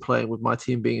match has been playing with my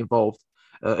team being involved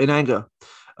in anger.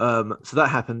 So that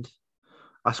happened.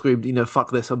 I screamed, fuck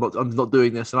this, I'm not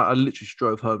doing this. And I literally just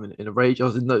drove home in a rage. I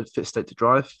was in no fit state to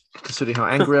drive, considering how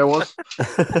angry I was.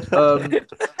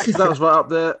 That was right up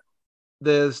there.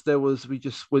 We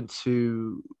just went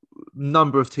to a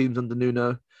number of teams under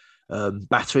Nuno,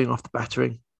 battering after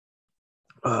battering.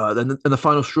 Then the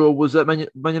final straw was at Man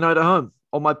United at home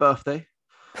on my birthday.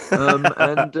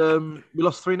 And we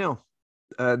lost 3-0.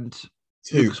 And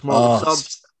Lucas Moura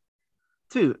subbed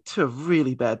to a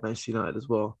really bad Manchester United as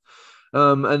well.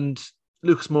 And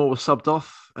Lucas Moura was subbed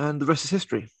off, and the rest is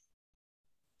history.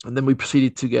 And then we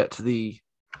proceeded to get to the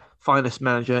finest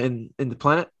manager in the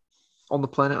planet, on the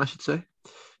planet, I should say,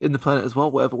 in the planet as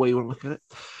well, whatever way you want to look at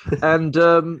it.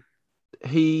 And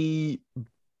he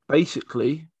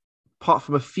basically, apart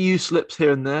from a few slips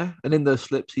here and there, and in those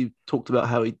slips, he talked about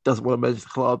how he doesn't want to manage the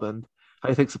club and how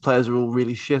he thinks the players are all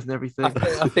really shit and everything.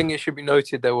 I think it should be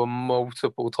noted there were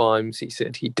multiple times he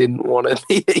said he didn't want to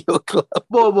be at your club.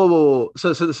 Whoa.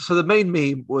 So the main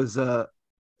meme was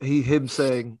him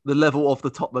saying the level of the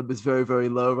Tottenham is very, very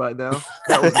low right now.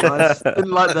 That was nice.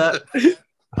 Didn't like that.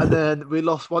 And then we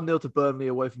lost 1-0 to Burnley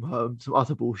away from home. Some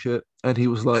utter bullshit. And he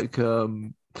was like,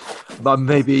 but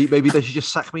maybe they should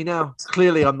just sack me now.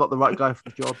 Clearly, I'm not the right guy for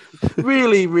the job.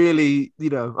 Really, really,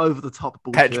 over the top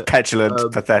bullshit.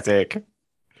 Petulant, pathetic.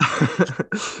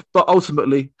 But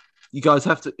ultimately, you guys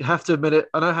have to admit it.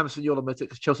 I know Hamilton, you'll admit it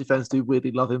because Chelsea fans do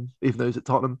weirdly love him, even though he's at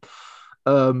Tottenham.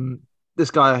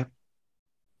 This guy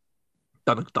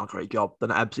done a great job,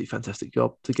 done an absolutely fantastic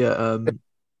job to get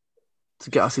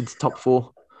us into top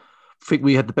four. I think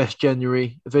we had the best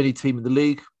January of any team in the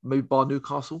league, maybe bar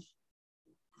Newcastle.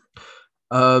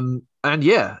 And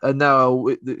now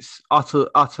it's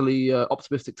utterly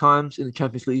optimistic times in the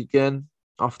Champions League again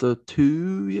after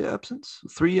 3-year absence.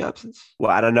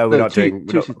 Well, and I know we're not doing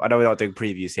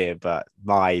previews here, but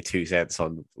my 2 cents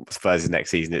on Spurs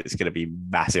next season is going to be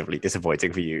massively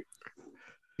disappointing for you.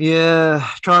 Yeah,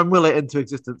 try and will it into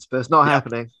existence, but it's not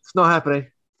happening. It's not happening.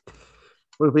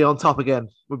 We'll be on top again.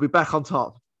 We'll be back on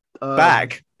top.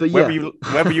 Back? But yeah.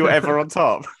 When were you ever on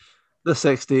top? The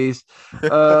 60s.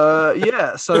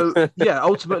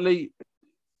 Ultimately,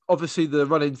 obviously, the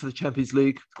run-in for the Champions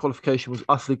League qualification was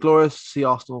utterly glorious. See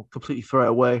Arsenal completely throw it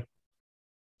away.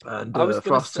 And I was for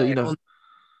going to us to, say,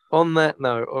 on that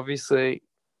note, obviously,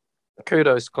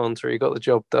 kudos to Conte, he got the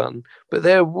job done. But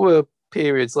there were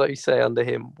periods, like you say, under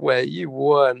him where you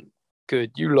weren't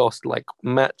good. You lost like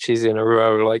matches in a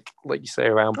row, like you say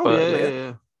around Burnley.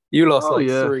 yeah. You lost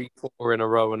 3-4 in a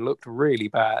row and looked really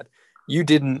bad. You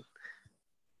didn't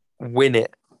win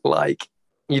it like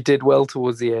you did well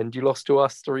towards the end. You lost to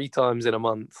us 3 times in a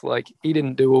month. Like, he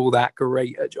didn't do all that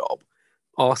great a job.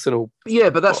 Arsenal. Yeah,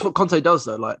 but that's what Conte does,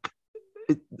 though. Like,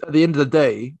 at the end of the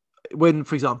day,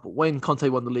 for example, when Conte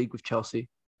won the league with Chelsea,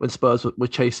 when Spurs were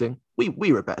chasing,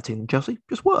 we were a better team than Chelsea,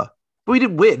 just were. But we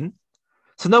didn't win.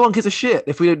 So no one gives a shit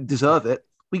if we don't deserve it.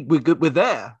 We're good. We're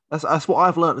there. That's what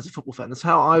I've learned as a football fan. That's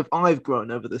how I've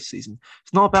grown over this season.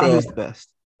 It's not about who's the best.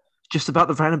 It's just about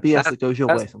the random BS that goes your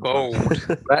way. Bold.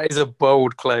 That is a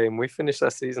bold claim. We finished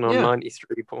that season on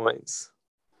 93 points.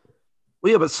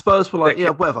 Well, yeah, but Spurs were like, yeah,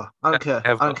 whatever. I don't care.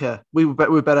 I don't care. We were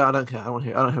better. I don't care. I don't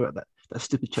hear about that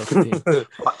stupid Chelsea team.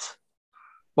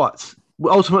 But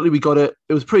ultimately we got it.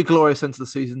 It was a pretty glorious end to the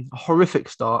season. A horrific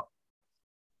start.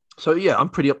 So yeah, I'm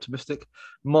pretty optimistic.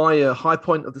 My high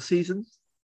point of the season,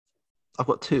 I've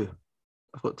got two.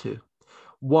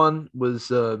 One was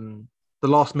the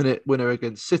last minute winner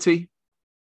against City.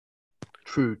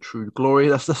 True glory.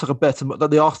 That's like a better.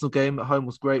 The Arsenal game at home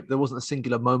was great. There wasn't a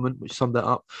singular moment which summed that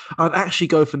up. I'd actually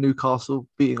go for Newcastle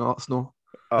beating Arsenal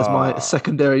as my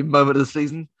secondary moment of the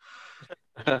season.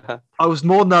 I was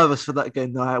more nervous for that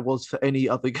game than I was for any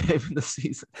other game in the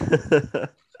season.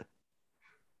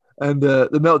 And the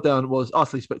meltdown was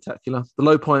utterly spectacular. The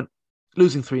low point,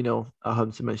 losing 3-0 at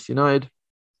home to Manchester United.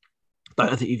 I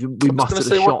don't think we mustered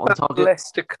a shot on target.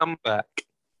 Leicester comeback.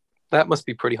 That must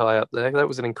be pretty high up there. That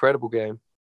was an incredible game.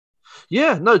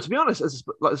 Yeah, no, to be honest, as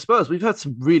the Spurs, we've had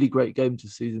some really great games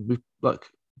this season. We've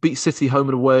beat City home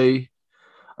and away.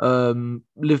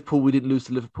 Liverpool, we didn't lose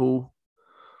to Liverpool.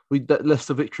 That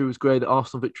Leicester victory was great. The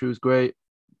Arsenal victory was great.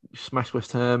 Smashed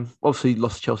West Ham. Obviously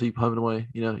lost to Chelsea home and away.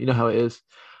 You know how it is.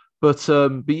 But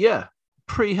yeah,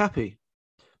 pretty happy.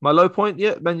 My low point,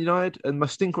 Man United, and my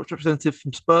Stinkwatch representative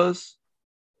from Spurs.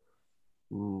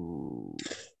 Ooh.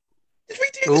 Did we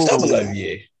do the double over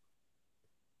you?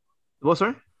 What,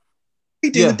 sorry? We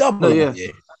do the double over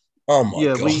you. Oh my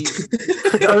god!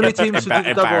 The only teams who did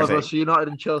the double over us were United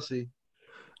and Chelsea.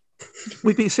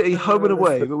 We beat City home and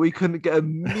away, but we couldn't get a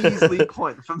measly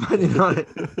point from Man United.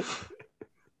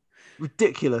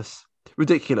 Ridiculous.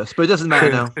 But it doesn't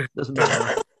matter now.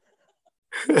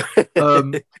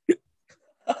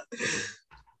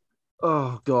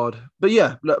 Oh god. But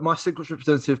yeah, look, my Stinkwatch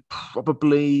representative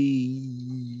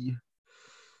probably,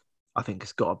 I think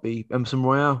it's got to be Emerson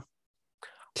Royale.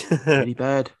 Really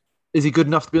bad. Is he good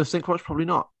enough to be on Stinkwatch? Probably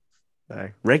not.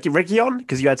 No. Reguilon?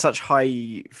 Because you had such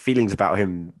high feelings about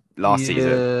him last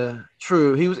season. Yeah,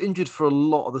 true. He was injured for a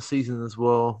lot of the season as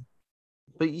well.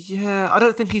 But yeah, I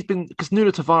don't think he's been, because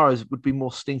Nuno Tavares would be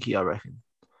more stinky, I reckon.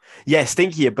 Yeah,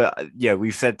 stinkier, but yeah,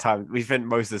 we've spent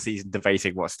most of the season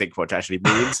debating what Stinkwatch actually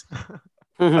means.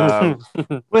 We'll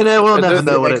never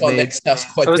know what it means. That's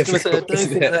quite difficult,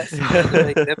 isn't it?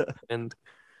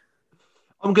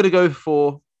 I'm gonna go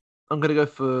for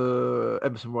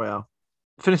Emerson Royale.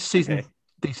 Finished the season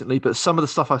decently, but some of the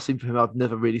stuff I've seen from him I've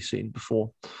never really seen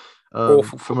before.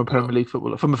 From a Premier League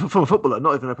footballer, from a footballer,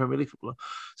 not even a Premier League footballer.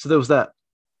 So there was that.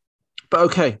 But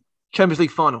okay, Champions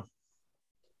League final.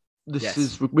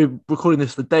 We're recording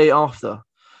this the day after,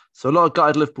 so a lot of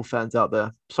gutted Liverpool fans out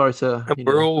there. Sorry to.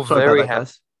 We're all very happy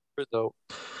with the result.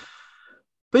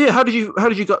 But yeah, how did you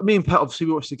got? Me and Pat obviously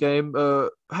we watched the game.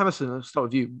 Hammerson, I'll start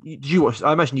with you. Did you watch?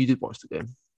 I imagine you did watch the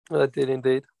game. I did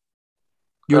indeed.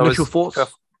 Your initial thoughts?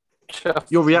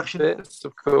 Your reaction? Bits,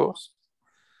 of course.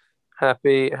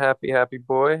 Happy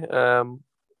boy.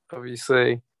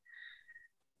 Obviously,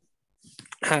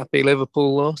 happy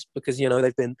Liverpool lost because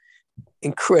they've been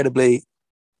incredibly.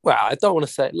 Well, I don't want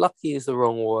to say lucky is the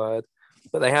wrong word,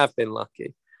 but they have been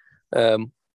lucky.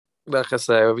 Like I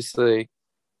say, obviously,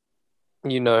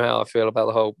 you know how I feel about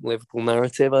the whole Liverpool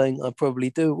narrative. I think I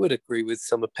probably would agree with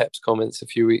some of Pep's comments a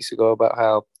few weeks ago about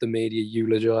how the media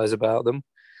eulogise about them.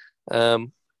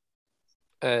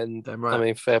 And right. I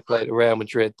mean, fair play to Real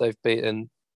Madrid. They've beaten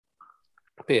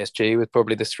PSG with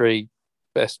probably the 3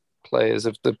 best players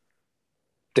of the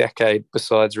decade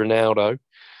besides Ronaldo.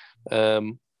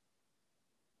 And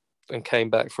came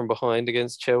back from behind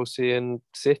against Chelsea and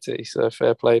City. So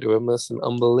fair play to him. That's an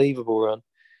unbelievable run.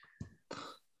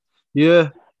 Yeah,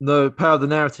 no, power of the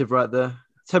narrative right there.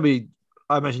 Tell me,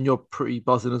 I imagine you're pretty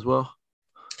buzzing as well.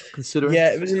 considering.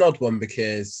 Yeah, it was an odd one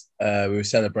because we were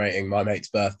celebrating my mate's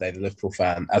birthday, the Liverpool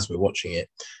fan, as we were watching it.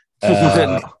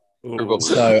 So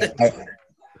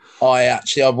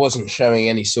I wasn't showing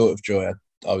any sort of joy.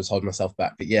 I was holding myself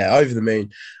back. But yeah, over the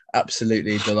moon,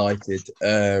 absolutely delighted.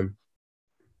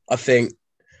 I think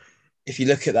if you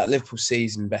look at that Liverpool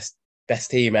season, best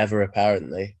team ever,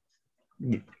 apparently.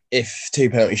 If 2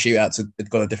 penalty shootouts had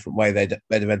gone a different way, they'd have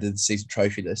ended the season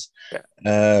trophyless.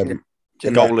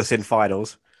 Goalless in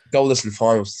finals. Goalless in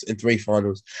finals, in 3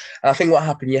 finals. And I think what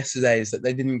happened yesterday is that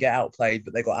they didn't get outplayed,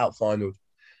 but they got out-finaled.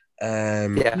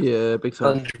 Yeah, big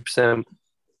time. 100%.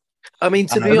 I mean,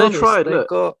 to be And honest,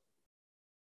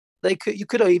 you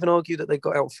could even argue that they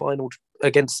got out-finaled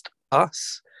against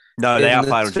us. No, they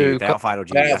out-finaled you. They out-finaled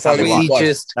you. That's how they won.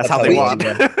 That's how they won.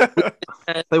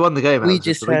 They won the game. We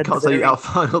just had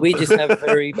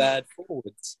very bad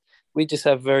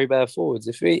forwards.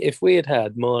 If we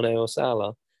had Mane or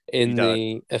Salah in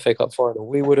the FA Cup final,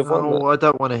 we would have won. Oh, I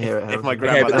don't want to hear it. If my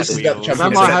grandma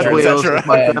had wheels,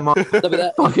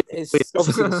 it's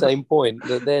obviously the same point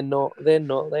that they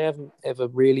haven't ever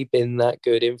really been that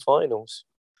good in finals.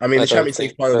 I mean, the Champions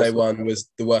League final they won was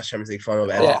the worst Champions League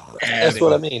final ever. Yeah, that's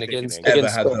what I mean. Against Spurs, they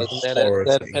had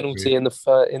a penalty in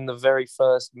the very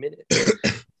first minute.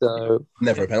 So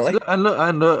never a penalty. And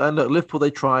look, Liverpool. They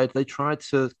tried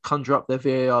to conjure up their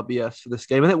VAR BS for this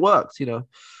game, and it worked. You know,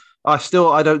 I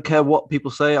don't care what people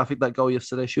say. I think that goal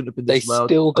yesterday shouldn't have been disallowed.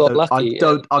 They still got lucky. I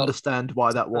don't understand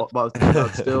why that was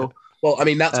disallowed still. Well, I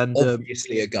mean, that's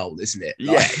obviously a goal, isn't it?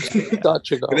 Yeah,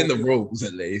 such a goal. Within the rules,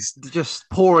 at least. Just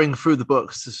pouring through the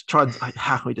books, just trying.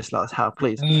 How can we disallow this? How,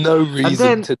 please? No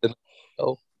reason to deny.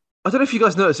 I don't know if you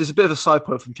guys noticed. It's a bit of a side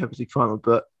point from Champions League final,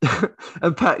 but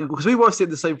and Pat, because we watched it in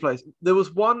the same place. There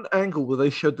was one angle where they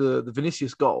showed the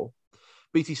Vinicius goal,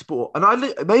 BT Sport,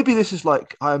 and maybe this is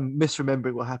like I'm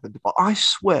misremembering what happened, but I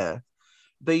swear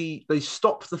they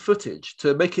stopped the footage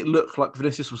to make it look like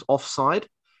Vinicius was offside,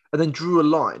 and then drew a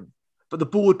line. But the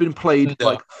ball had been played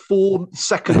like 4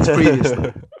 seconds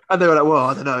previously. And they were like, well,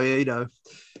 I don't know, you know,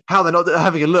 how they're not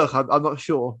having a look, I'm not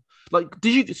sure. Like,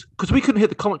 did you, because we couldn't hear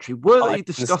the commentary, were they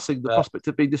discussing the prospect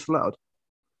of being disallowed?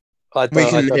 We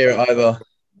couldn't hear it either.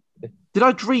 Did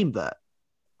I dream that?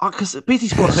 Because BT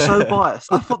Sport is so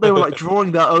biased. I thought they were like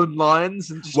drawing their own lines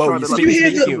and just trying to like... Did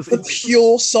you hear the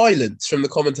pure silence from the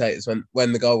commentators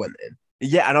when the goal went in?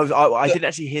 Yeah, and I didn't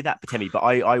actually hear that, Patemi, but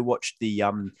I watched the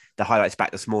highlights back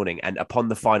this morning, and upon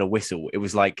the final whistle, it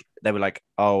was like they were like,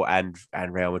 "Oh, and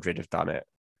Real Madrid have done it."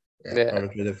 Yeah.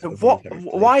 What?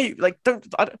 Why? Like,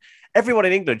 everyone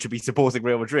in England should be supporting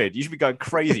Real Madrid. You should be going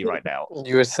crazy right now.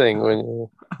 You would think, wouldn't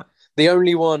you? The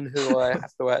only one who I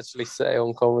have to actually say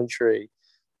on commentary,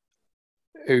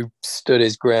 who stood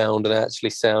his ground and actually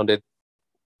sounded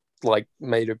like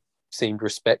seemed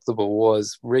respectable,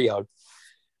 was Rio.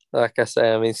 Like I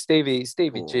say, I mean, Stevie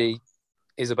G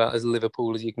is about as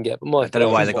Liverpool as you can get. But Mike, I don't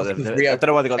know why they got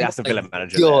the Aston Villa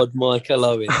manager. God, Michael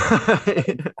Owen,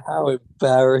 how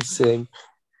embarrassing!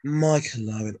 Michael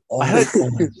Owen. I heard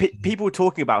people were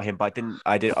talking about him, but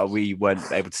we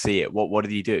weren't able to see it. What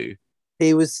did he do?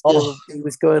 He was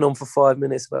going on for 5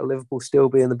 minutes about Liverpool still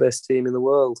being the best team in the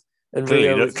world. And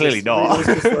clearly not.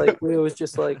 Rio was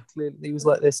just like, he was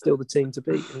like, they're still the team to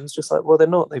beat. And he was just like, well, they're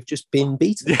not. They've just been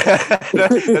beaten. Yeah,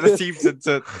 the team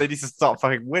they need to start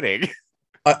fucking winning.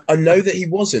 I know that he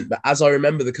wasn't, but as I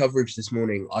remember the coverage this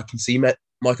morning, I can see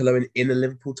Michael Owen in a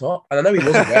Liverpool top. And I know he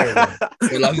wasn't wearing it.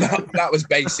 But like, that was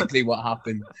basically what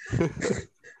happened.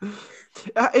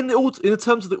 In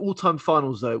terms of the all-time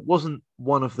finals, though, it wasn't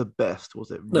one of the best, was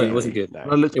it? Really? No, it wasn't good. No.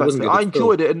 When I looked back, I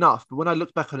enjoyed it enough, but when I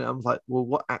looked back on it, I was like, "Well,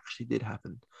 what actually did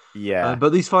happen?" Yeah,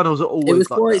 but these finals are always. It was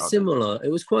quite similar. It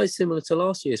was quite similar to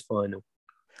last year's final.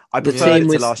 I preferred it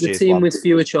to last year's. The team with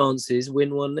fewer chances win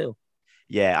 1-0.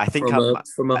 Yeah, I think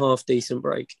from a half decent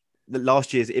break. The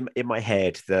last year's in my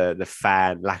head, the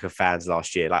lack of fans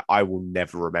last year, like I will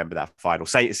never remember that final.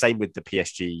 Same with the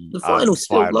PSG. The final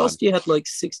last year had like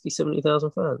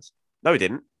 60,000-70,000 fans. No, it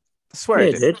didn't. I swear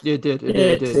it did. It did.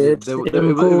 It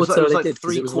was like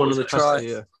 3 quarters of the try.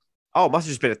 Yeah. Oh, it must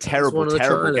have just been a terrible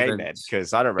game then,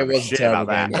 because I don't remember shit about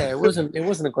that. Yeah, it wasn't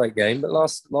a great game, but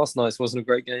last night's wasn't a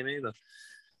great game either.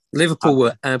 Liverpool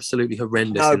were absolutely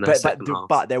horrendous in that second half.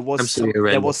 But there was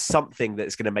something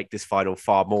that's going to make this final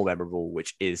far more memorable,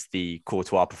 which is the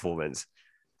Courtois performance.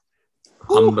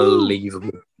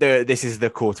 Unbelievable. This is the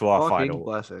Courtois final.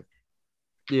 Classic.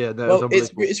 Yeah,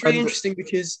 it's really interesting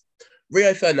because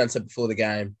Rio Ferdinand said before the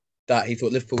game that he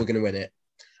thought Liverpool were going to win it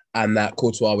and that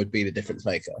Courtois would be the difference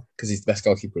maker because he's the best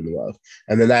goalkeeper in the world.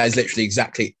 And then that is literally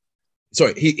exactly...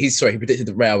 Sorry, he predicted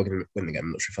that Real were going to win the game.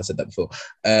 I'm not sure if I said that before.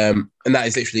 And that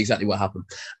is literally exactly what happened.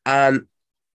 And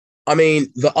I mean,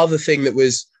 the other thing that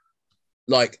was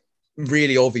like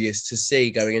really obvious to see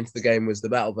going into the game was the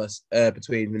battle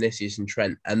between Vinicius and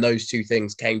Trent, and those two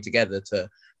things came together to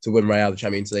win Real the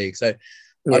Champions League. So,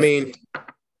 I mean,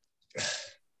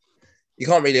 you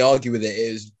can't really argue with it.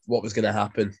 It was what was going to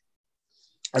happen.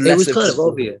 It was kind of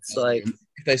obvious. Like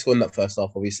if they scored in that first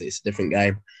half, obviously it's a different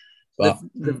game. But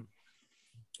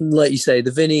like you say,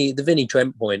 the Vinny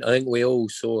Trent point, I think we all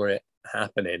saw it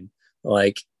happening.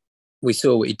 Like we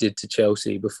saw what he did to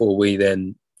Chelsea before we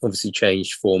then obviously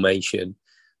changed formation,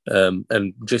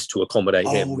 and just to accommodate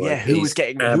him. Oh yeah, like, who was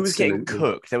getting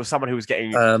cooked? There was someone who was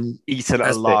getting eaten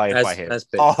Asbit, alive by him.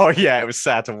 Oh yeah, it was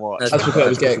sad to watch.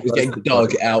 Azpilicueta was getting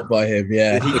dug out by him.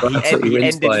 Yeah, he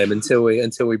rinsed by him until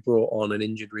we brought on an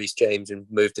injured Reece James and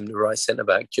moved him to right centre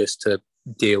back just to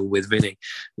deal with Vinny.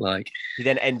 Like he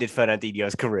then ended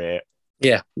Fernandinho's career.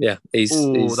 Yeah, he's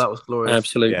that was glorious.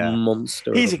 Absolute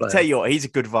monster. Tell you what, he's a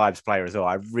good vibes player as well.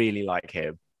 I really like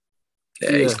him.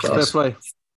 Yeah, he's fair play.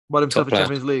 Won himself a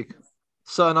Champions League.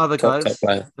 Certain other guys,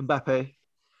 Mbappe,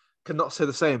 cannot say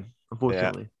the same.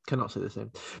 Unfortunately, cannot say the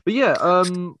same. But yeah,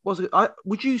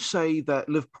 would you say that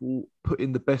Liverpool put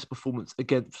in the best performance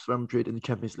against Real Madrid in the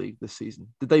Champions League this season?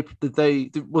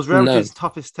 Was Real Madrid's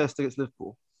toughest test against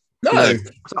Liverpool? No,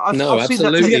 I've seen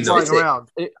that taken flying around.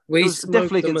 It was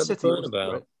definitely against City.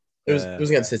 It was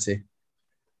against City.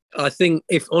 I think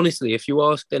if you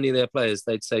asked any of their players,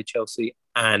 they'd say Chelsea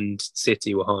and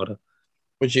City were harder.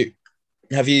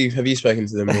 Have you spoken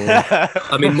to them?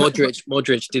 I mean,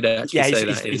 Modric did actually say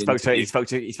that. He spoke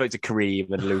to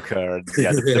Kareem and Luca and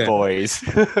the boys.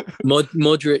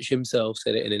 Modric himself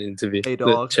said it in an interview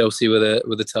that Chelsea were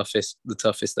the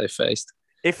toughest they faced.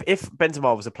 If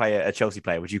Benzema was a Chelsea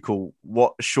player, would you call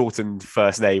what shortened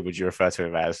first name would you refer to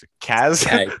him as? Kaz?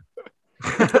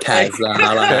 Kaz.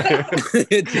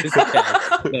 Just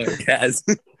Kaz. No, Kaz.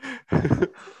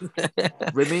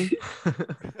 Remy?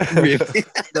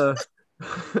 No.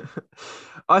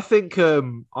 I think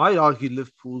I'd argue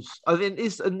Liverpool's. I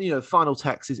think final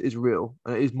tax is real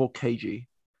and it is more cagey,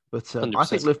 but I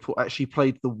think Liverpool actually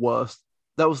played the worst.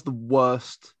 That was the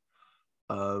worst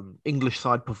English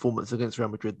side performance against Real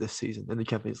Madrid this season in the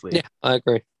Champions League. Yeah, I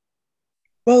agree.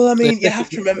 Well, I mean, you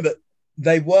have to remember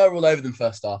they were all over them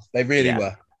first half. They really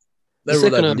were. They were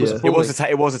all over them.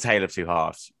 It was a tale of two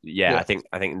halves. Yeah, I think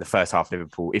in the first half,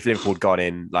 if Liverpool had gone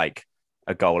in like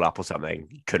a goal up or something,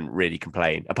 you couldn't really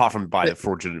complain, apart from by the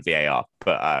fraudulent VAR.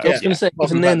 But I was going to say,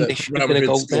 even then they should have been a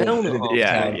goal down.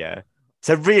 Yeah.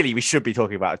 So really, we should be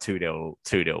talking about a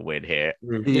 2-0 win here.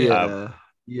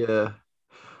 Yeah.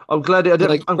 I'm glad it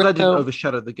didn't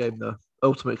overshadow the game though.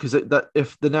 Ultimately, because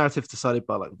if the narrative's decided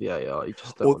by like VAR, you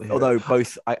just don't want to hear although it.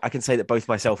 both, I can say that both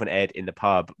myself and Ed in the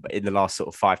pub in the last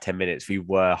sort of 5-10 minutes, we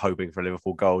were hoping for a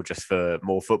Liverpool goal just for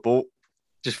more football.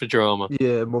 Just for drama.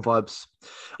 Yeah, more vibes.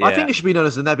 Yeah. I think it should be known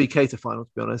as the Naby Keita final,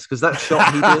 to be honest, because that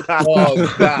shot he did.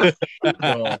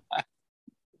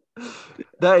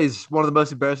 That is one of the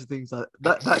most embarrassing things.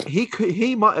 That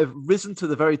he might have risen to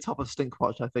the very top of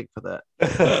Stinkwatch, I think, for that.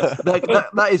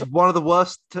 that is one of the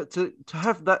worst to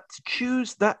have that, to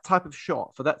choose that type of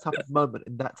shot for that type of moment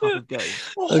in that type of game.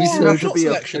 You have to be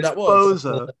a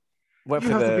exposer. Went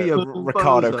for the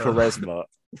Ricardo Quaresma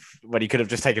when he could have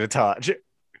just taken a touch.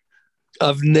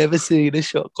 I've never seen a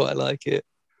shot quite like it.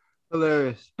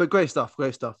 Hilarious, but great stuff,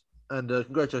 and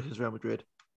congratulations, Real Madrid.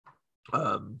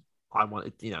 I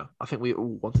think we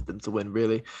all wanted them to win,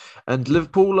 really, and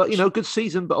Liverpool, good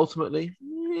season, but ultimately,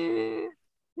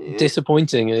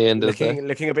 disappointing at the end of the day.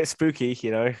 Looking a bit spooky,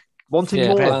 wanting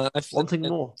more.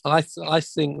 I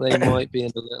think they might be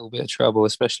in a little bit of trouble,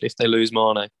 especially if they lose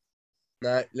Mane.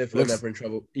 No, Liverpool are never in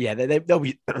trouble. Yeah, they'll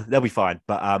be fine,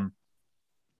 but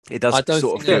it does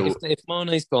sort of feel. If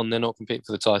Mane's gone, they're not competing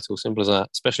for the title. Simple as that.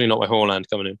 Especially not with Haaland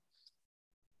coming in.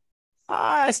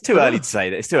 It's too early to say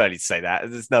that.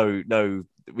 There's no.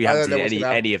 We haven't seen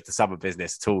any of the summer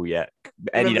business at all yet.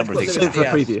 Any number of things. For a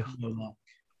preview.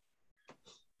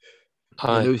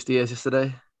 Luis Diaz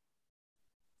yesterday.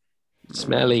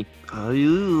 Smelly. But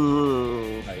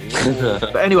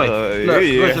anyway,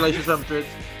 congratulations, Real Madrid.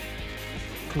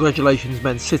 Congratulations,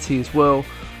 Man City as well.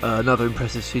 Another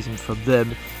impressive season from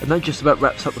them. And that just about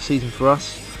wraps up the season for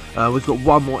us. We've got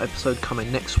one more episode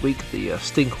coming next week, the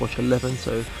Stinkwatch 11,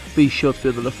 so be sure to be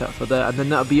on the lookout for that. And then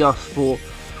that'll be us for,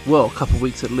 a couple of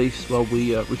weeks at least while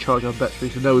we recharge our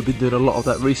batteries. I know we've been doing a lot of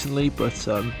that recently, but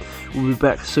we'll be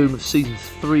back soon with Season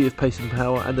 3 of Pace and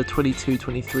Power, and the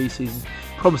 22-23 season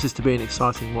promises to be an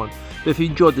exciting one. But if you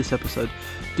enjoyed this episode,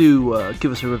 do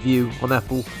give us a review on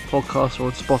Apple Podcasts or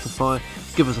on Spotify.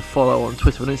 Give us a follow on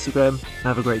Twitter and Instagram.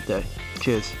 Have a great day.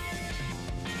 Cheers.